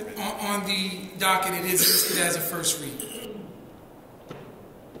 Okay. On the docket, it is listed as a first read.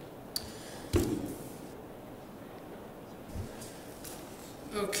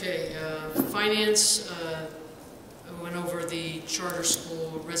 Okay, finance, I went over the charter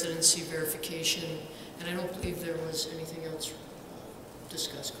school residency verification, and I don't believe there was anything else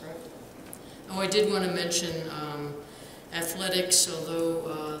discussed, correct? Oh, I did want to mention athletics,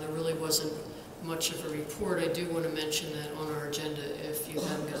 although there really wasn't much of a report. I do want to mention that on our agenda, if you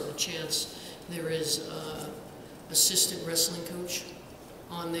haven't gotten a chance, there is assistant wrestling coach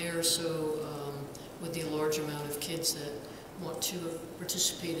on there, so with the large amount of kids that want to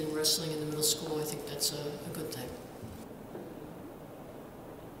participate in wrestling in the middle school, I think that's a good thing.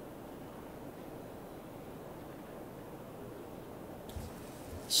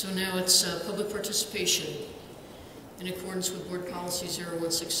 So now it's public participation. In accordance with Board Policy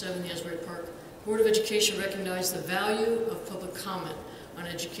 0167, the Asbury Park Board of Education recognizes the value of public comment on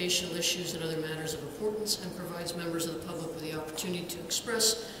educational issues and other matters of importance and provides members of the public with the opportunity to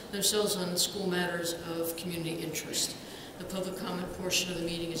express themselves on school matters of community interest. The public comment portion of the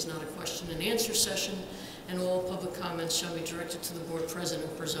meeting is not a question and answer session, and all public comments shall be directed to the board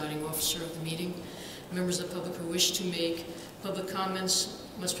president or presiding officer of the meeting. Members of the public who wish to make public comments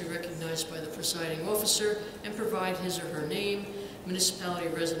must be recognized by the presiding officer and provide his or her name, municipality,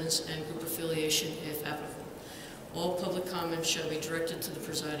 residence, and group affiliation if applicable. All public comments shall be directed to the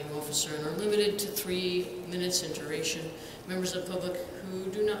presiding officer and are limited to 3 minutes in duration. Members of the public who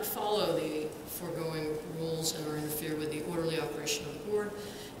do not follow the foregoing rules and or interfere with the orderly operation of the board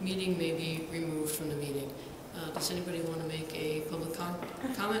meeting may be removed from the meeting. Does anybody want to make a public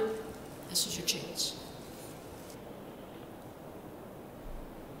comment? This is your chance.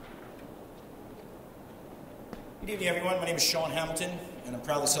 Good evening, everyone. My name is Sean Hamilton, and I'm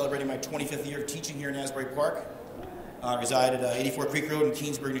proudly celebrating my 25th year of teaching here in Asbury Park. I reside at 84 Creek Road in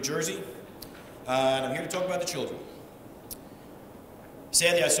Keansburg, New Jersey, and I'm here to talk about the children.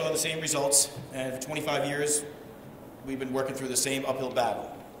 Sadly, I saw the same results, and for 25 years, we've been working through the same uphill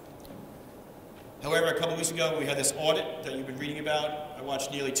battle. However, a couple weeks ago, we had this audit that you've been reading about. I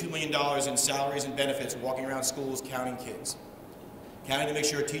watched nearly $2 million in salaries and benefits walking around schools counting kids, counting to make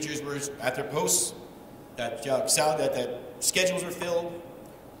sure teachers were at their posts, that schedules were filled,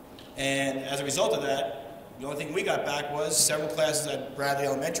 and as a result of that, the only thing we got back was several classes at Bradley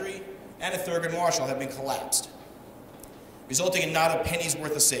Elementary and at Thurgood Marshall have been collapsed, resulting in not a penny's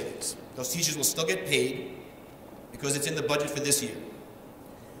worth of savings. Those teachers will still get paid because it's in the budget for this year.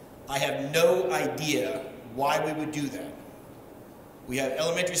 I have no idea why we would do that. We have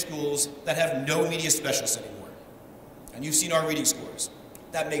elementary schools that have no media specialists anymore, and you've seen our reading scores.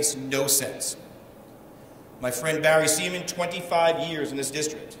 That makes no sense. My friend Barry Seaman, 25 years in this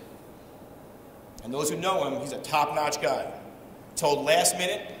district. And those who know him, he's a top-notch guy. Told last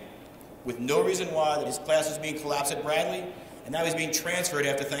minute, with no reason why, that his class was being collapsed at Bradley, and now he's being transferred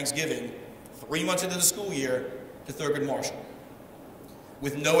after Thanksgiving, 3 months into the school year, to Thurgood Marshall,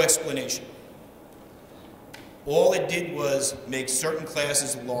 with no explanation. All it did was make certain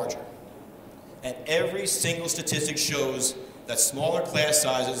classes larger. And every single statistic shows that smaller class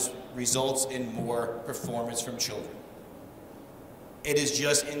sizes results in more performance from children. It is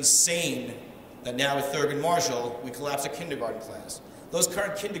just insane that now at Thurgood Marshall, we collapsed a kindergarten class. Those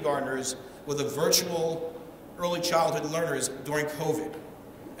current kindergartners were the virtual early childhood learners during COVID.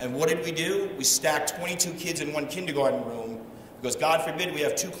 And what did we do? We stacked 22 kids in one kindergarten room because God forbid we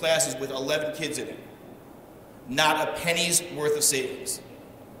have 2 classes with 11 kids in it. Not a penny's worth of savings.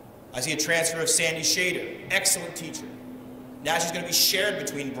 I see a transfer of Sandy Shader, excellent teacher. Now she's going to be shared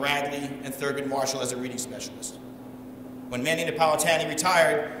between Bradley and Thurgood Marshall as a reading specialist. When Mandy Napolitani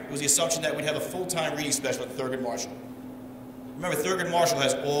retired, it was the assumption that we'd have a full-time reading specialist at Thurgood Marshall. Remember, Thurgood Marshall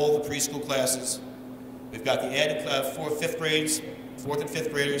has all the preschool classes. We've got the added 4th and 5th grades, 4th and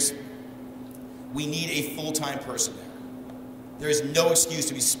 5th graders. We need a full-time person there. There is no excuse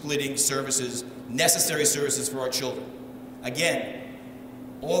to be splitting services, necessary services for our children. Again,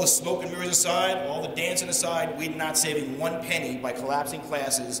 all the smoke and mirrors aside, all the dancing aside, we're not saving 1 penny by collapsing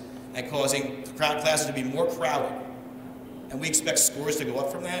classes and causing classes to be more crowded. And we expect scores to go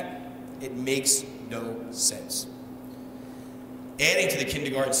up from that? It makes no sense. Adding to the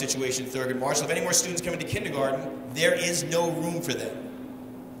kindergarten situation at Thurgood Marshall, if any more students come into kindergarten, there is no room for them.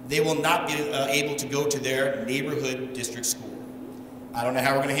 They will not be able to go to their neighborhood district school. I don't know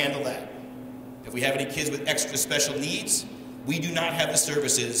how we're going to handle that. If we have any kids with extra special needs, we do not have the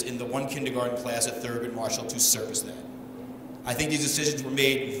services in the 1 kindergarten class at Thurgood Marshall to service that. I think these decisions were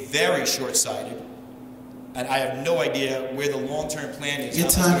made very short-sighted, and I have no idea where the long-term plan is. Your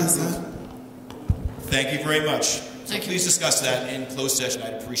time is up. Thank you very much. So please discuss that in closed session.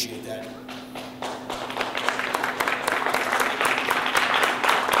 I'd appreciate that.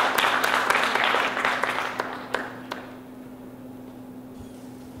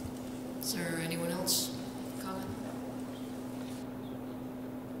 Is there anyone else? Comment?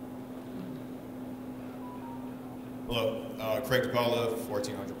 Hello, Craig DePaula,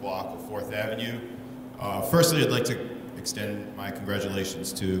 1400 block of 4th Avenue. Firstly, I'd like to extend my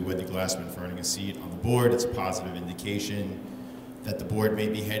congratulations to Wendy Glassman for earning a seat on the board. It's a positive indication that the board may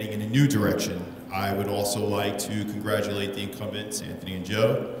be heading in a new direction. I would also like to congratulate the incumbents, Anthony and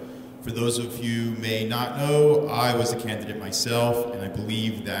Joe. For those of you who may not know, I was a candidate myself, and I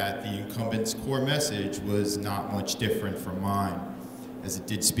believe that the incumbent's core message was not much different from mine, as it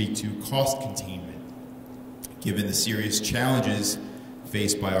did speak to cost containment. Given the serious challenges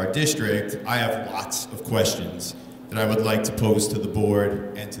faced by our district, I have lots of questions that I would like to pose to the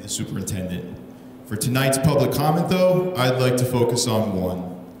board and to the superintendent. For tonight's public comment, though, I'd like to focus on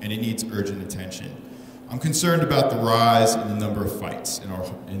one, and it needs urgent attention. I'm concerned about the rise in the number of fights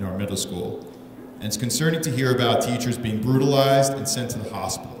in our middle school, and it's concerning to hear about teachers being brutalized and sent to the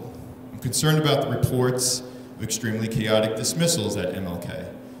hospital. I'm concerned about the reports of extremely chaotic dismissals at MLK.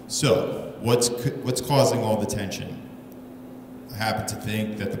 So, what's causing all the tension? I happen to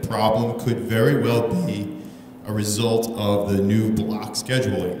think that the problem could very well be a result of the new block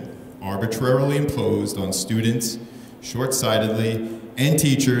scheduling, arbitrarily imposed on students, short-sightedly, and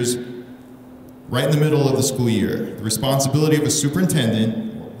teachers right in the middle of the school year. The responsibility of a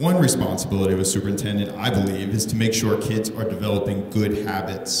superintendent, or one responsibility of a superintendent, I believe, is to make sure kids are developing good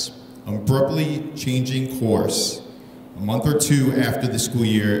habits. Abruptly changing course a month or two after the school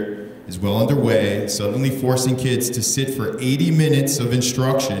year is well underway, suddenly forcing kids to sit for 80 minutes of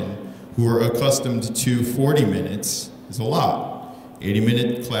instruction who are accustomed to 40 minutes is a lot.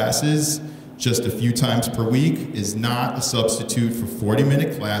 80-minute classes just a few times per week is not a substitute for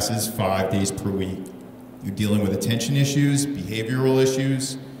 40-minute classes 5 days per week. You're dealing with attention issues, behavioral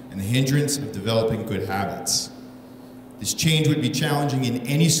issues, and the hindrance of developing good habits. This change would be challenging in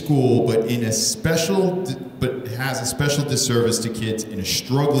any school, but has a special disservice to kids in a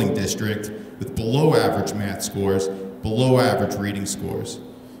struggling district with below average math scores, below average reading scores.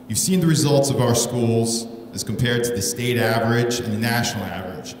 You've seen the results of our schools as compared to the state average and the national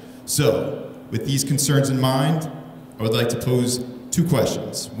average. So, with these concerns in mind, I would like to pose two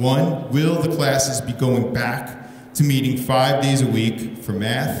questions. One, will the classes be going back to meeting 5 days a week for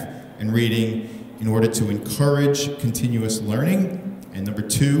math and reading in order to encourage continuous learning? And number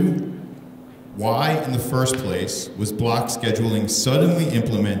two, why in the first place was block scheduling suddenly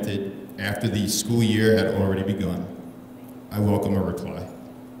implemented after the school year had already begun? I welcome a reply.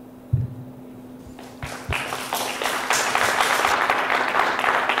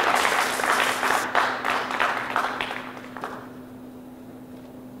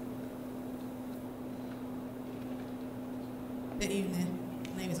 Good evening.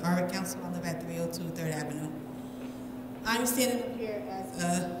 My name is Ara Council. I live at 302 3rd Avenue. I'm standing up here as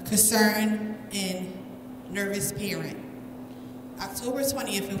a concerned and nervous parent. October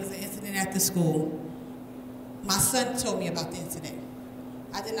 20th, it was an incident at the school. My son told me about the incident.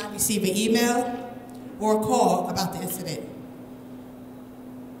 I did not receive an email or a call about the incident.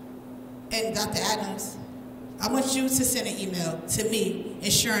 And Dr. Adams, I want you to send an email to me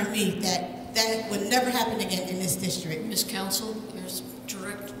ensuring me that that would never happen again in this district. Ms. Counsel,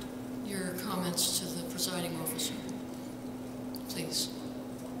 direct your comments to the presiding officer, please.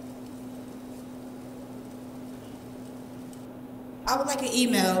 I would like an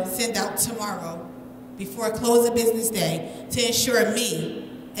email sent out tomorrow before close of business day to ensure me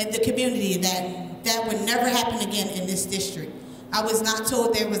and the community that that would never happen again in this district. I was not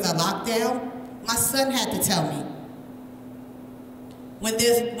told there was a lockdown. My son had to tell me. When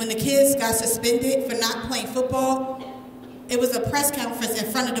the kids got suspended for not playing football, it was a press conference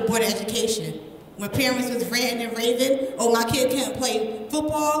in front of the Board of Education. When parents was ranting and raving, oh, my kid can't play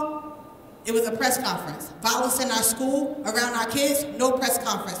football, it was a press conference. Violence in our school, around our kids, no press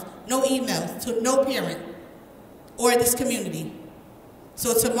conference, no emails to no parent or this community.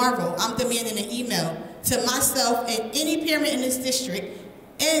 So tomorrow, I'm demanding an email to myself and any parent in this district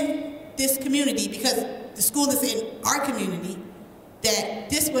and this community, because the school is in our community, that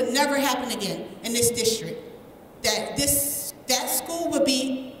this would never happen again in this district. That school would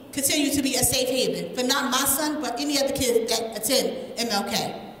continue to be a safe haven for not my son, but any other kids that attend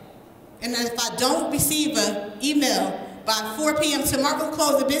MLK. And if I don't receive an email by 4 p.m. tomorrow,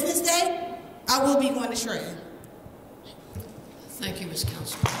 close the business day, I will be going to shred. Thank you, Ms.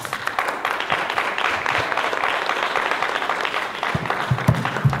 Counsel.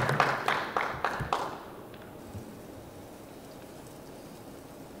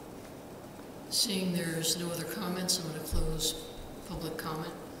 Seeing there's no other comments, I'm going to close public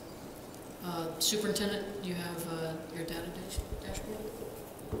comment. Superintendent, you have your data dashboard?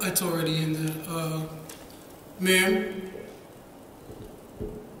 It's already in the, ma'am?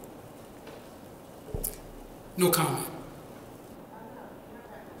 No comment.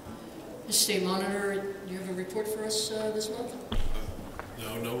 Mr. State Monitor, do you have a report for us this month?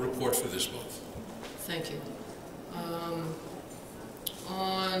 No report for this month. Thank you.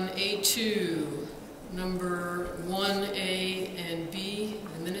 On A2, number 1A and B,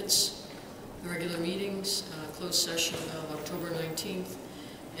 the minutes, the regular meetings, closed session of October 19th,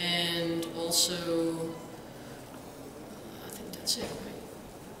 and also, I think that's it, right?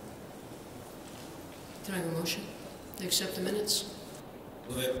 Can I have a motion to accept the minutes?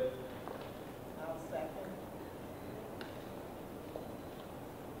 Move it. I'll second.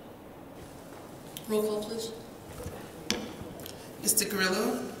 Roll call, please. Mr.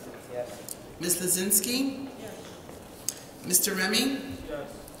 Grillo? Yes. Ms. Lazinski? Yes. Mr. Remy? Yes.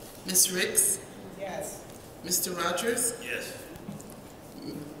 Ms. Ricks? Yes. Mr. Rogers? Yes.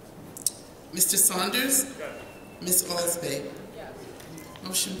 Mr. Saunders? Yes. Ms. Alsby? Yes.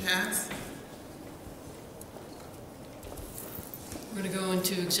 Motion passed. We're going to go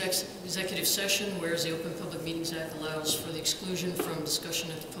into executive session, whereas the Open Public Meetings Act allows for the exclusion from discussion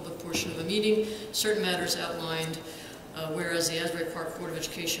at the public portion of a meeting, certain matters outlined, whereas the Asbury Park Board of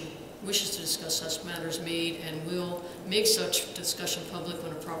Education wishes to discuss such matters made and will make such discussion public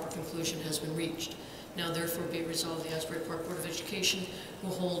when a proper conclusion has been reached. Now therefore be it resolved, the Asbury Park Board of Education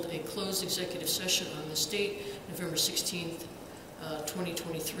will hold a closed executive session on this date, November 16th,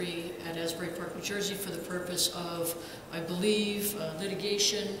 2023 at Asbury Park, New Jersey, for the purpose of, I believe,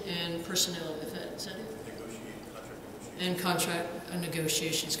 litigation and personnel. Is that it? And contract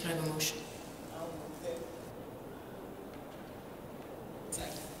negotiations. Can I have a motion?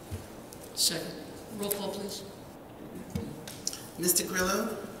 Second. Roll call, please. Mr.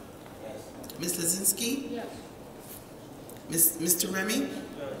 Grillo? Ms. Lazinski? Yes. Mr. Remy?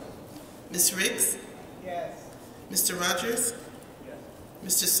 Ms. Ricks? Yes. Mr. Rogers?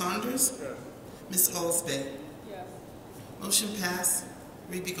 Mr. Saunders? Yes. Ms. Alsby? Yes. Motion passed.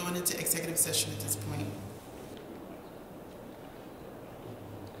 We'd be going into executive session at this point.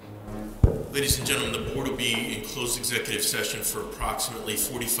 Ladies and gentlemen, the board will be in closed executive session for approximately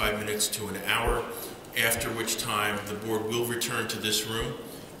 45 minutes to an hour, after which time the board will return to this room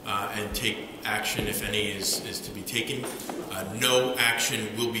and take action, if any is to be taken. No action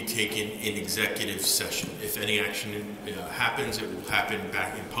will be taken in executive session. If any action happens, it will happen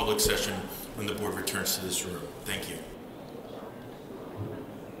back in public session when the board returns to this room. Thank you.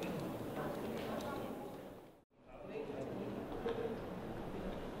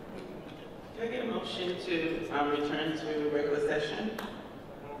 Can I get a motion to return to regular session?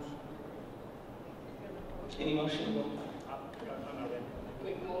 Any motion?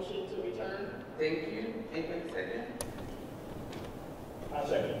 Make motion to return. Thank you. Anybody second? I'll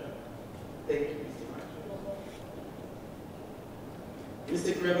second. Thank you,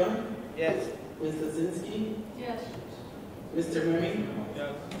 Mr. Grillo? Yes. Ms. Lazinski? Yes. Mr. Remy?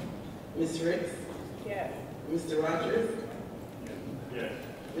 Yes. Ms. Ricks? Yes. Mr. Rogers? Yes.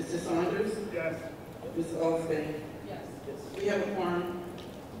 Mr. Saunders? Yes. Ms. Alsby? Yes. We have a quorum.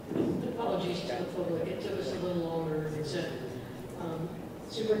 Apologies to the public. It took us a little longer than said.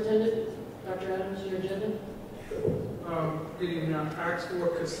 Superintendent, Dr. Adams, your agenda? Good evening. I asked for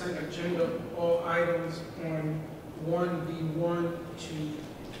consent agenda, all items on 1B1 to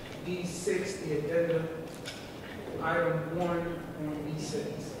B6, the addenda, item 1 on B6.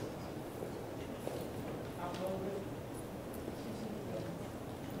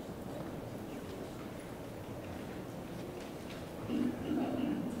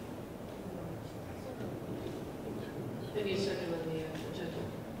 Maybe a second on the agenda.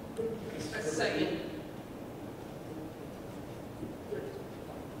 A second.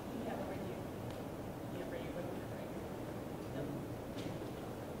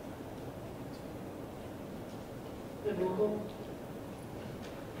 Roll call.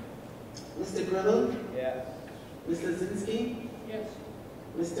 Mr. Grillo? Yes. Ms. Lazinski? Yes.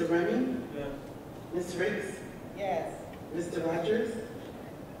 Mr. Remy? Yes. Ms. Ricks? Yes. Mr. Rogers?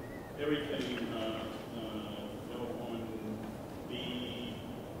 Everything, no on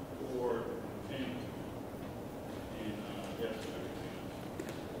B4, 10, and yes, everything.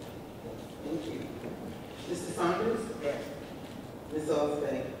 Thank you. Mr. Saunders? Yes. Ms.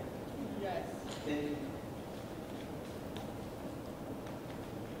 Alsby? Yes. Thank you.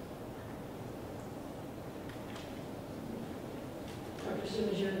 Dr.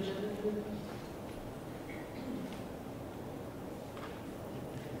 Simmons, your agenda?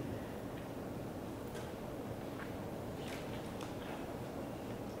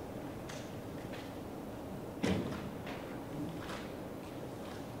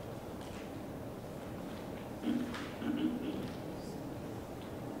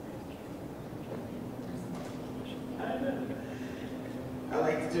 I'd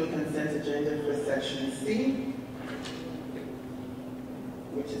like to do to a consent agenda for section C,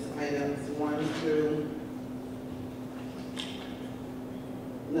 which is items 1 through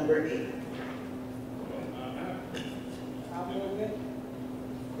number 8.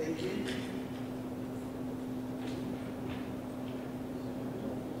 Thank you.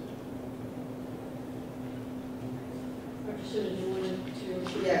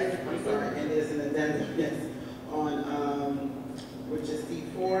 Yes, I'm sorry, and there's an addendum, yes, on, which is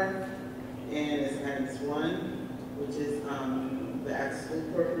C4, and it's items 1, which is the after-school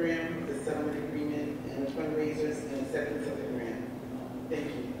program, the settlement agreement, and the fundraisers, and acceptance of the grant. Thank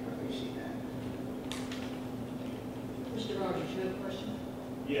you, I appreciate that. Mr. Rogers, you have a question?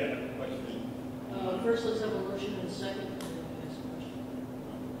 Yeah, question. First, let's have a motion and a second, and then we'll ask a question.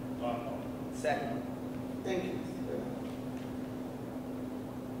 Second. Thank you.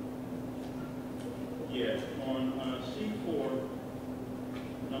 Yeah, on C4,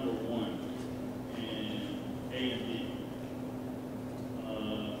 number 1, and A and B.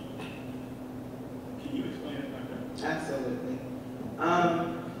 Can you explain it like that? Absolutely.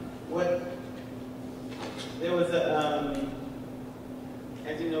 There was a,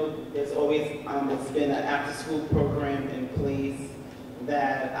 as you know, there's always been an after-school program in place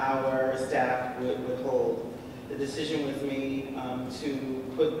that our staff would hold. The decision was made to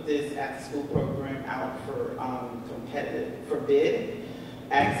put this after-school program out for bid,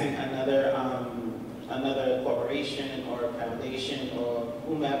 asking another corporation or foundation or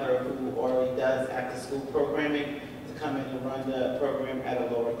whomever who already does after-school programming to come in and run the program at a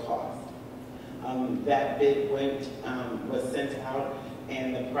lower cost. That bid was sent out,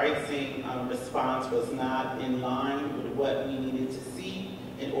 and the pricing response was not in line with what we needed to see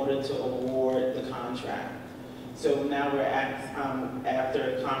in order to award the contract. So now we're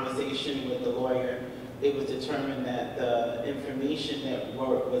after a conversation with the lawyer, it was determined that the information that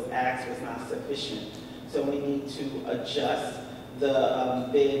was asked was not sufficient. So we need to adjust the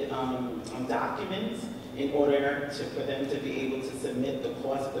bid documents in order for them to be able to submit the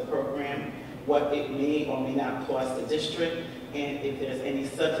cost of the program, what it may or may not cost the district, and if there's any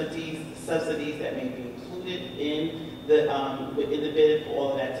subsidies that may be included in the bid, for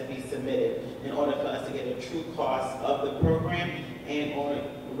all of that to be submitted in order for us to get a true cost of the program and or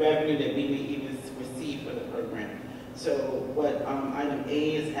revenue that we may even receive for the program. So what item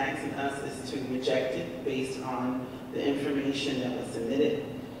A is asking us is to reject it based on the information that was submitted,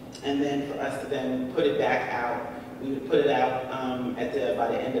 and then for us to then put it back out. We would put it out by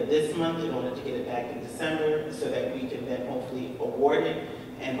the end of this month in order to get it back in December so that we can then hopefully award it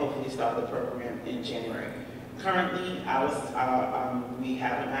and hopefully start the program in January. Currently, we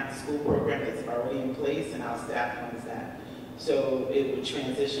have an after-school program that's already in place, and our staff runs that. So it would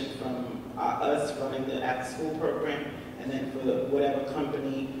transition from us running the after-school program, and then for whatever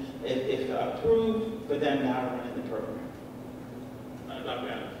company, if approved, for them now running the program. Dr.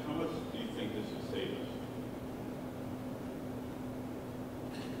 Adams, how much do you think this will save us?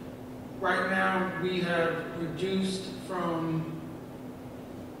 Right now, we have reduced from,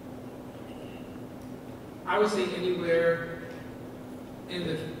 I would say, anywhere in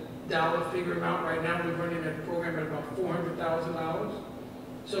the dollar figure amount. Right now, we're running a program at about $400,000.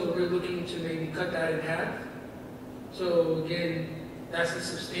 So we're looking to maybe cut that in half. So again, that's a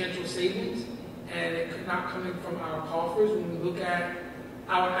substantial savings, and it not coming from our coffers. When we look at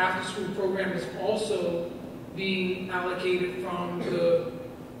our after-school program, is also being allocated from the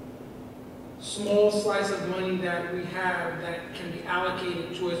small slice of money that we have that can be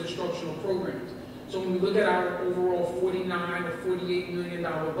allocated towards instructional programs. So when we look at our overall $49 or $48 million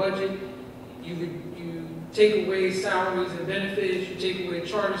budget, you take away salaries and benefits, you take away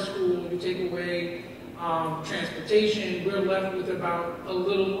charter school, you take away transportation, we're left with about a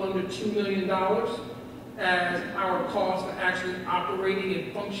little under $2 million as our cost of actually operating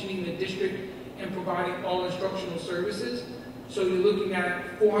and functioning the district and providing all instructional services. So you're looking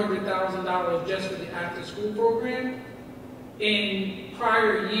at $400,000 just for the after-school program. In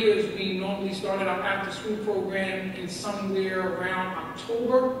prior years, we normally started our after-school program in somewhere around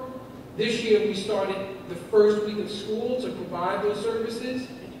October. This year, we started the first week of school to provide those services.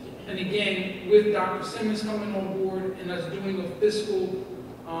 And again, with Dr. Simmons coming on board and us doing a fiscal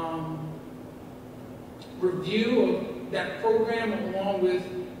review of that program, along with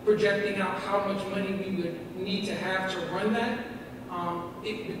projecting out how much money we would need to have to run that,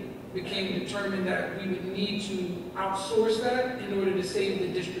 it became determined that we would need to outsource that in order to save the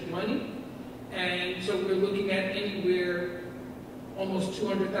district money. And so we're looking at anywhere almost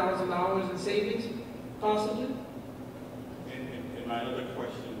 $200,000 in savings, possibly. And my other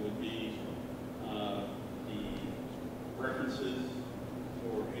question would be the references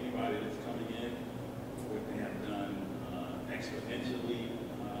for exponentially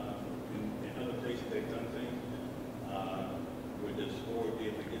in other places they've done things. Would this board be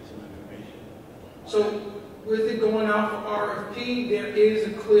able to get some information? So with it going out for RFP, there is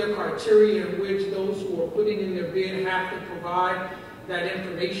a clear criteria in which those who are putting in their bid have to provide that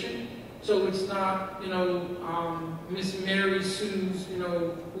information. So it's not, Miss Mary Sue's,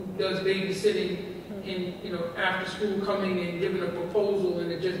 who does babysitting in, after school coming and giving a proposal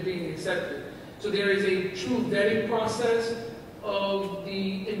and it just being accepted. So there is a true vetting process of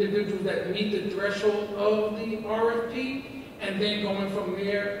the individuals that meet the threshold of the RFP, and then going from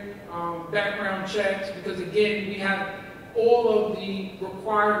there, background checks, because again, we have all of the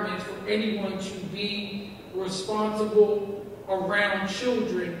requirements for anyone to be responsible around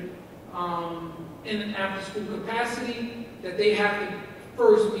children in an after-school capacity, that they have to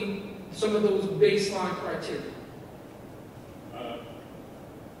first meet some of those baseline criteria.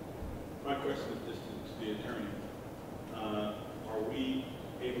 My question is just to the attorney. Are we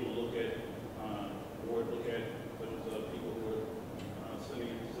able to look at, or look at those people who are sending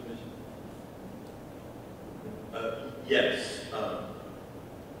in submissions? Yes.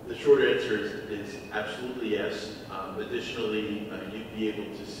 The short answer is absolutely yes. Additionally, you'd be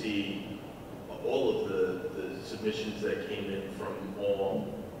able to see all of the submissions that came in from all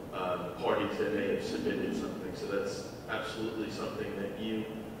parties that may have submitted something. So that's absolutely something that you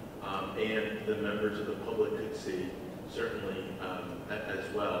and the members of the public could see, certainly as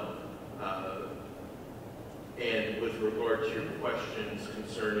well. And with regard to your questions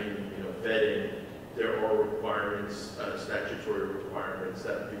concerning vetting, there are requirements, statutory requirements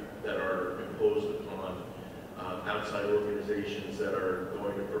that are imposed upon outside organizations that are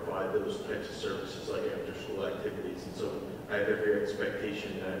going to provide those types of services like after-school activities. And so I have every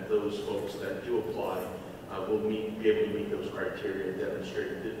expectation that those folks that do apply will be able to meet those criteria and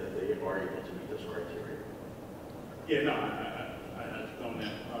demonstrate that they are able to meet those criteria. Yeah, no, I just don't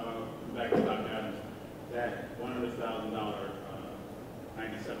know. Back to Dr. Adams, that $100,000,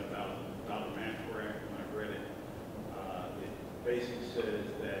 $97,000 match grant, when I read it, it basically says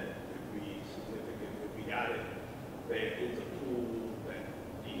that if we got it, that it's a pool that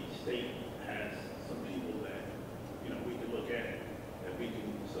the state has some people that, we can look at, that we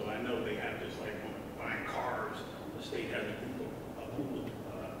can, so I know they have just like when buying cars, the state has a pool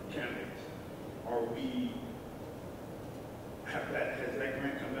of candidates. Has that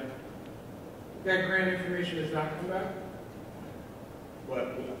grant come back? That grant information has not come back? But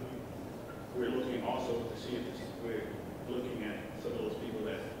we're looking also to see if we're looking at some of those people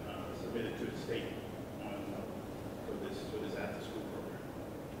that submitted to the state for this after-school program.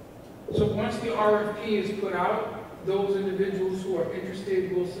 So once the RFP is put out, those individuals who are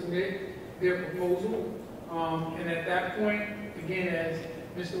interested will submit their proposal. And at that point, again, as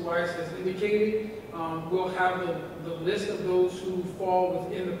Mr. Weiss has indicated, we'll have the list of those who fall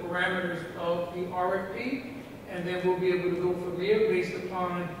within the parameters of the RFP, and then we'll be able to go from there based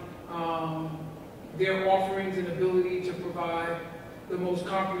upon their offerings and ability to provide the most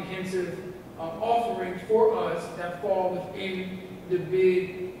comprehensive offerings for us that fall within the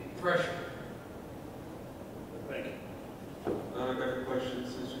bid threshold. Thank you. I got a question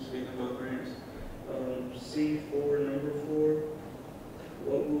since you're speaking about grants. C4, number 4,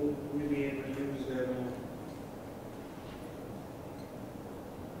 what will we be able to use that on?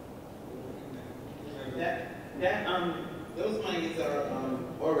 Those monies are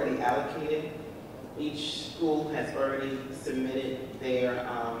already allocated. Each school has already submitted their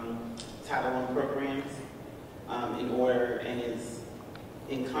Title I programs in order and is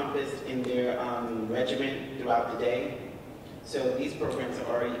encompassed in their regimen throughout the day. So these programs are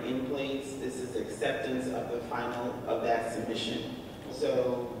already in place. This is acceptance of the final of that submission.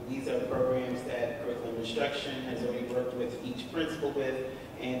 So these are programs that curriculum instruction has already worked with each principal with,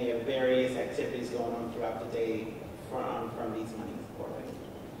 and there are various activities going on throughout the day from these monies already.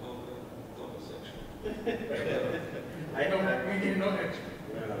 I don't have, you know extra.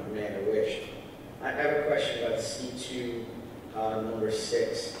 Oh man, I wish. I have a question about C2, number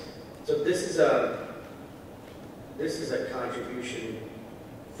 6. So this is a contribution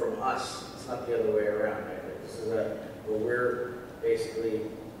from us. It's not the other way around, right? This is where we're basically,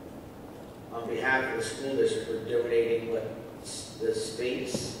 on behalf of the school district, we're donating the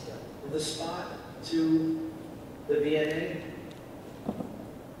space of the spot to the VNA.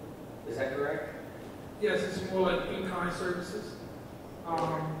 Is that correct? Yes, it's more like in-kind services.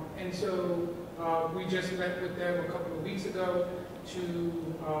 And so we just met with them a couple of weeks ago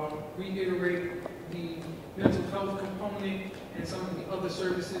to reiterate the mental health component and some of the other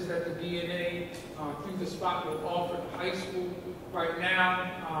services that the DNA through the spot will offer at high school. Right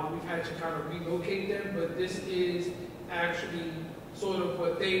now, we've had to kind of relocate them, but this is actually sort of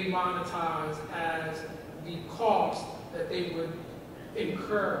what they monetize as the cost that they would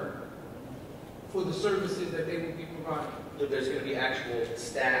incur for the services that they would be providing. So there's going to be actual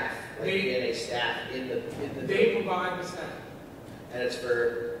staff, like DNA staff in the They provide the staff. And it's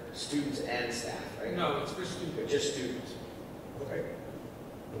for students and staff, right? No, it's for students. Just students. Okay.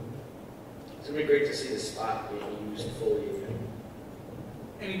 It's going to be great to see the spot being used fully again.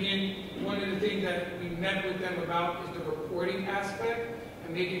 And again, one of the things that we met with them about is the reporting aspect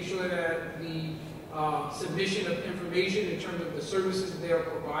and making sure that the submission of information in terms of the services they are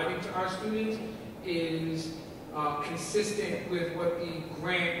providing to our students is consistent with what the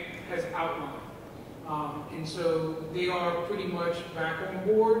grant has outlined. And so they are pretty much back on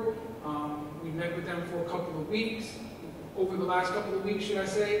board. We met with them for a couple of weeks, over the last couple of weeks, should I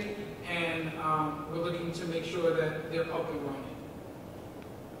say, and we're looking to make sure that they're up and running.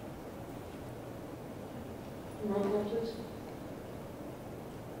 Roll call, please.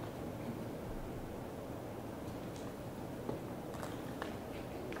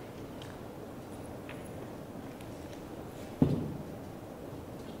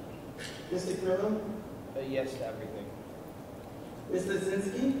 Mr. Grillo? Yes to everything. Mr.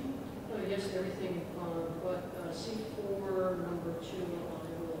 Zinsky? Yes to everything, but C4, number 2,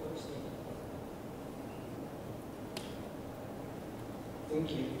 I will abstain. Thank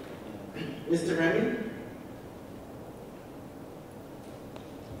you. Mr. Remy?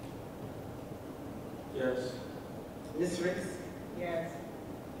 Yes. Ms. Ricks? Yes.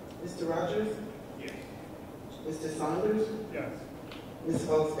 Mr. Rogers? Yes. Mr. Saunders? Yes. Ms.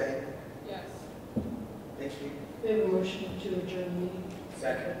 Holzbeck? Yes. Thank you. We have a motion to adjourn the meeting.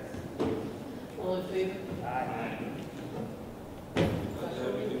 Second. All in favor? Aye.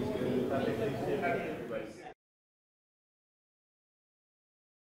 Aye.